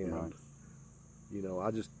 And Right. you know,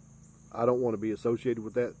 I don't want to be associated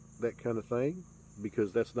with that kind of thing,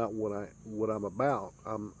 because that's not what I'm about.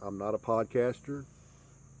 I'm not a podcaster.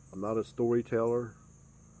 I'm not a storyteller.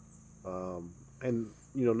 And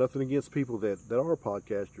you know, nothing against people that are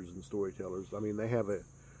podcasters and storytellers. I mean, they have an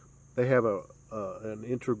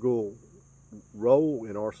integral role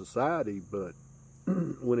in our society, but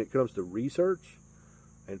when it comes to research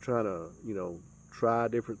and trying to, you know, try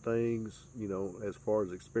different things, you know, as far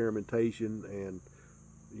as experimentation and,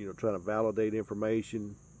 you know, trying to validate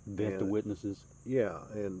information. Vet the witnesses. Yeah,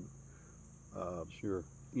 and sure.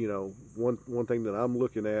 you know, one thing that I'm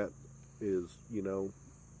looking at is, you know,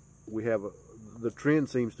 we have the trend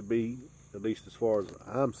seems to be, at least as far as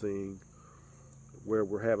I'm seeing, where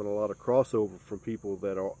we're having a lot of crossover from people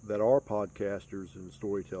that are podcasters and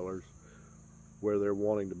storytellers, where they're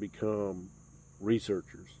wanting to become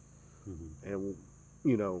researchers. Mm-hmm. And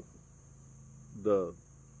you know, the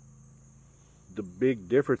big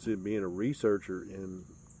difference in being a researcher and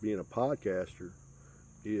being a podcaster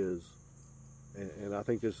is, and I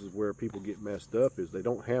think this is where people get messed up, is they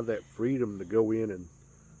don't have that freedom to go in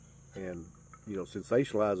and you know,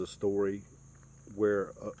 sensationalize a story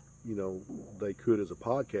where you know, they could as a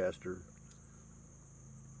podcaster,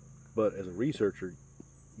 but as a researcher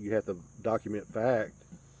you have to document fact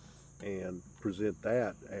and present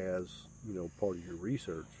that as, you know, part of your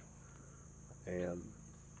research. And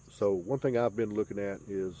so one thing I've been looking at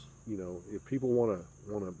is, you know, if people want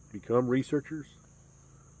to become researchers,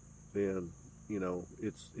 then, you know,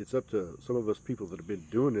 it's up to some of us people that have been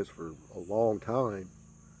doing this for a long time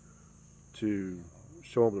to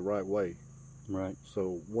show them the right way. Right.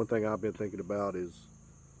 So one thing I've been thinking about is,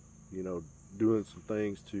 you know, doing some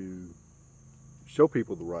things to show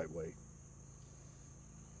people the right way.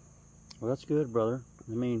 Well, that's good, brother.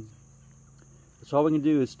 I mean, that's all we can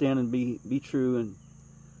do is stand and be true and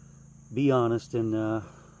be honest. And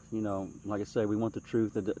you know, like I say, we want the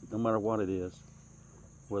truth, no matter what it is,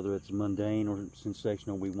 whether it's mundane or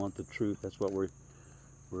sensational. We want the truth. That's what we're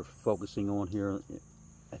focusing on here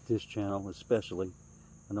at this channel, especially.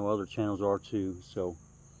 I know other channels are too. So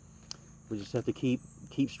we just have to keep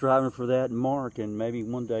striving for that mark, and maybe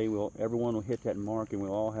one day everyone will hit that mark, and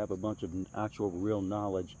we'll all have a bunch of actual real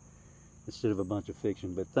knowledge instead of a bunch of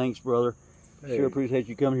fiction. But thanks, brother. Hey. Sure appreciate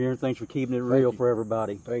you coming here, and thanks for keeping it real for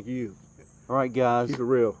everybody. Thank you. All right, guys. Keep it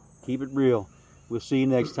real. Keep it real. We'll see you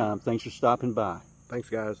next time. Thanks for stopping by. Thanks,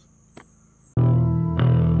 guys.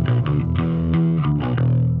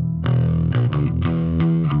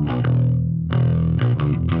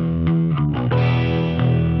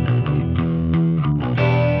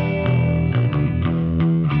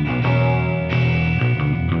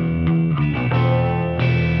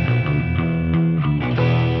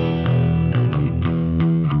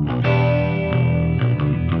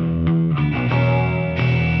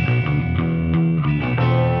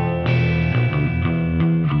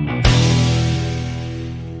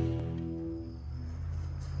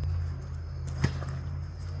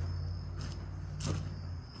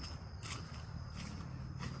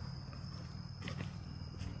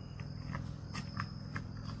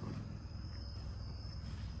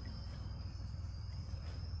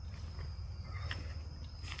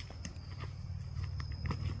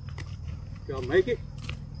 Y'all make it?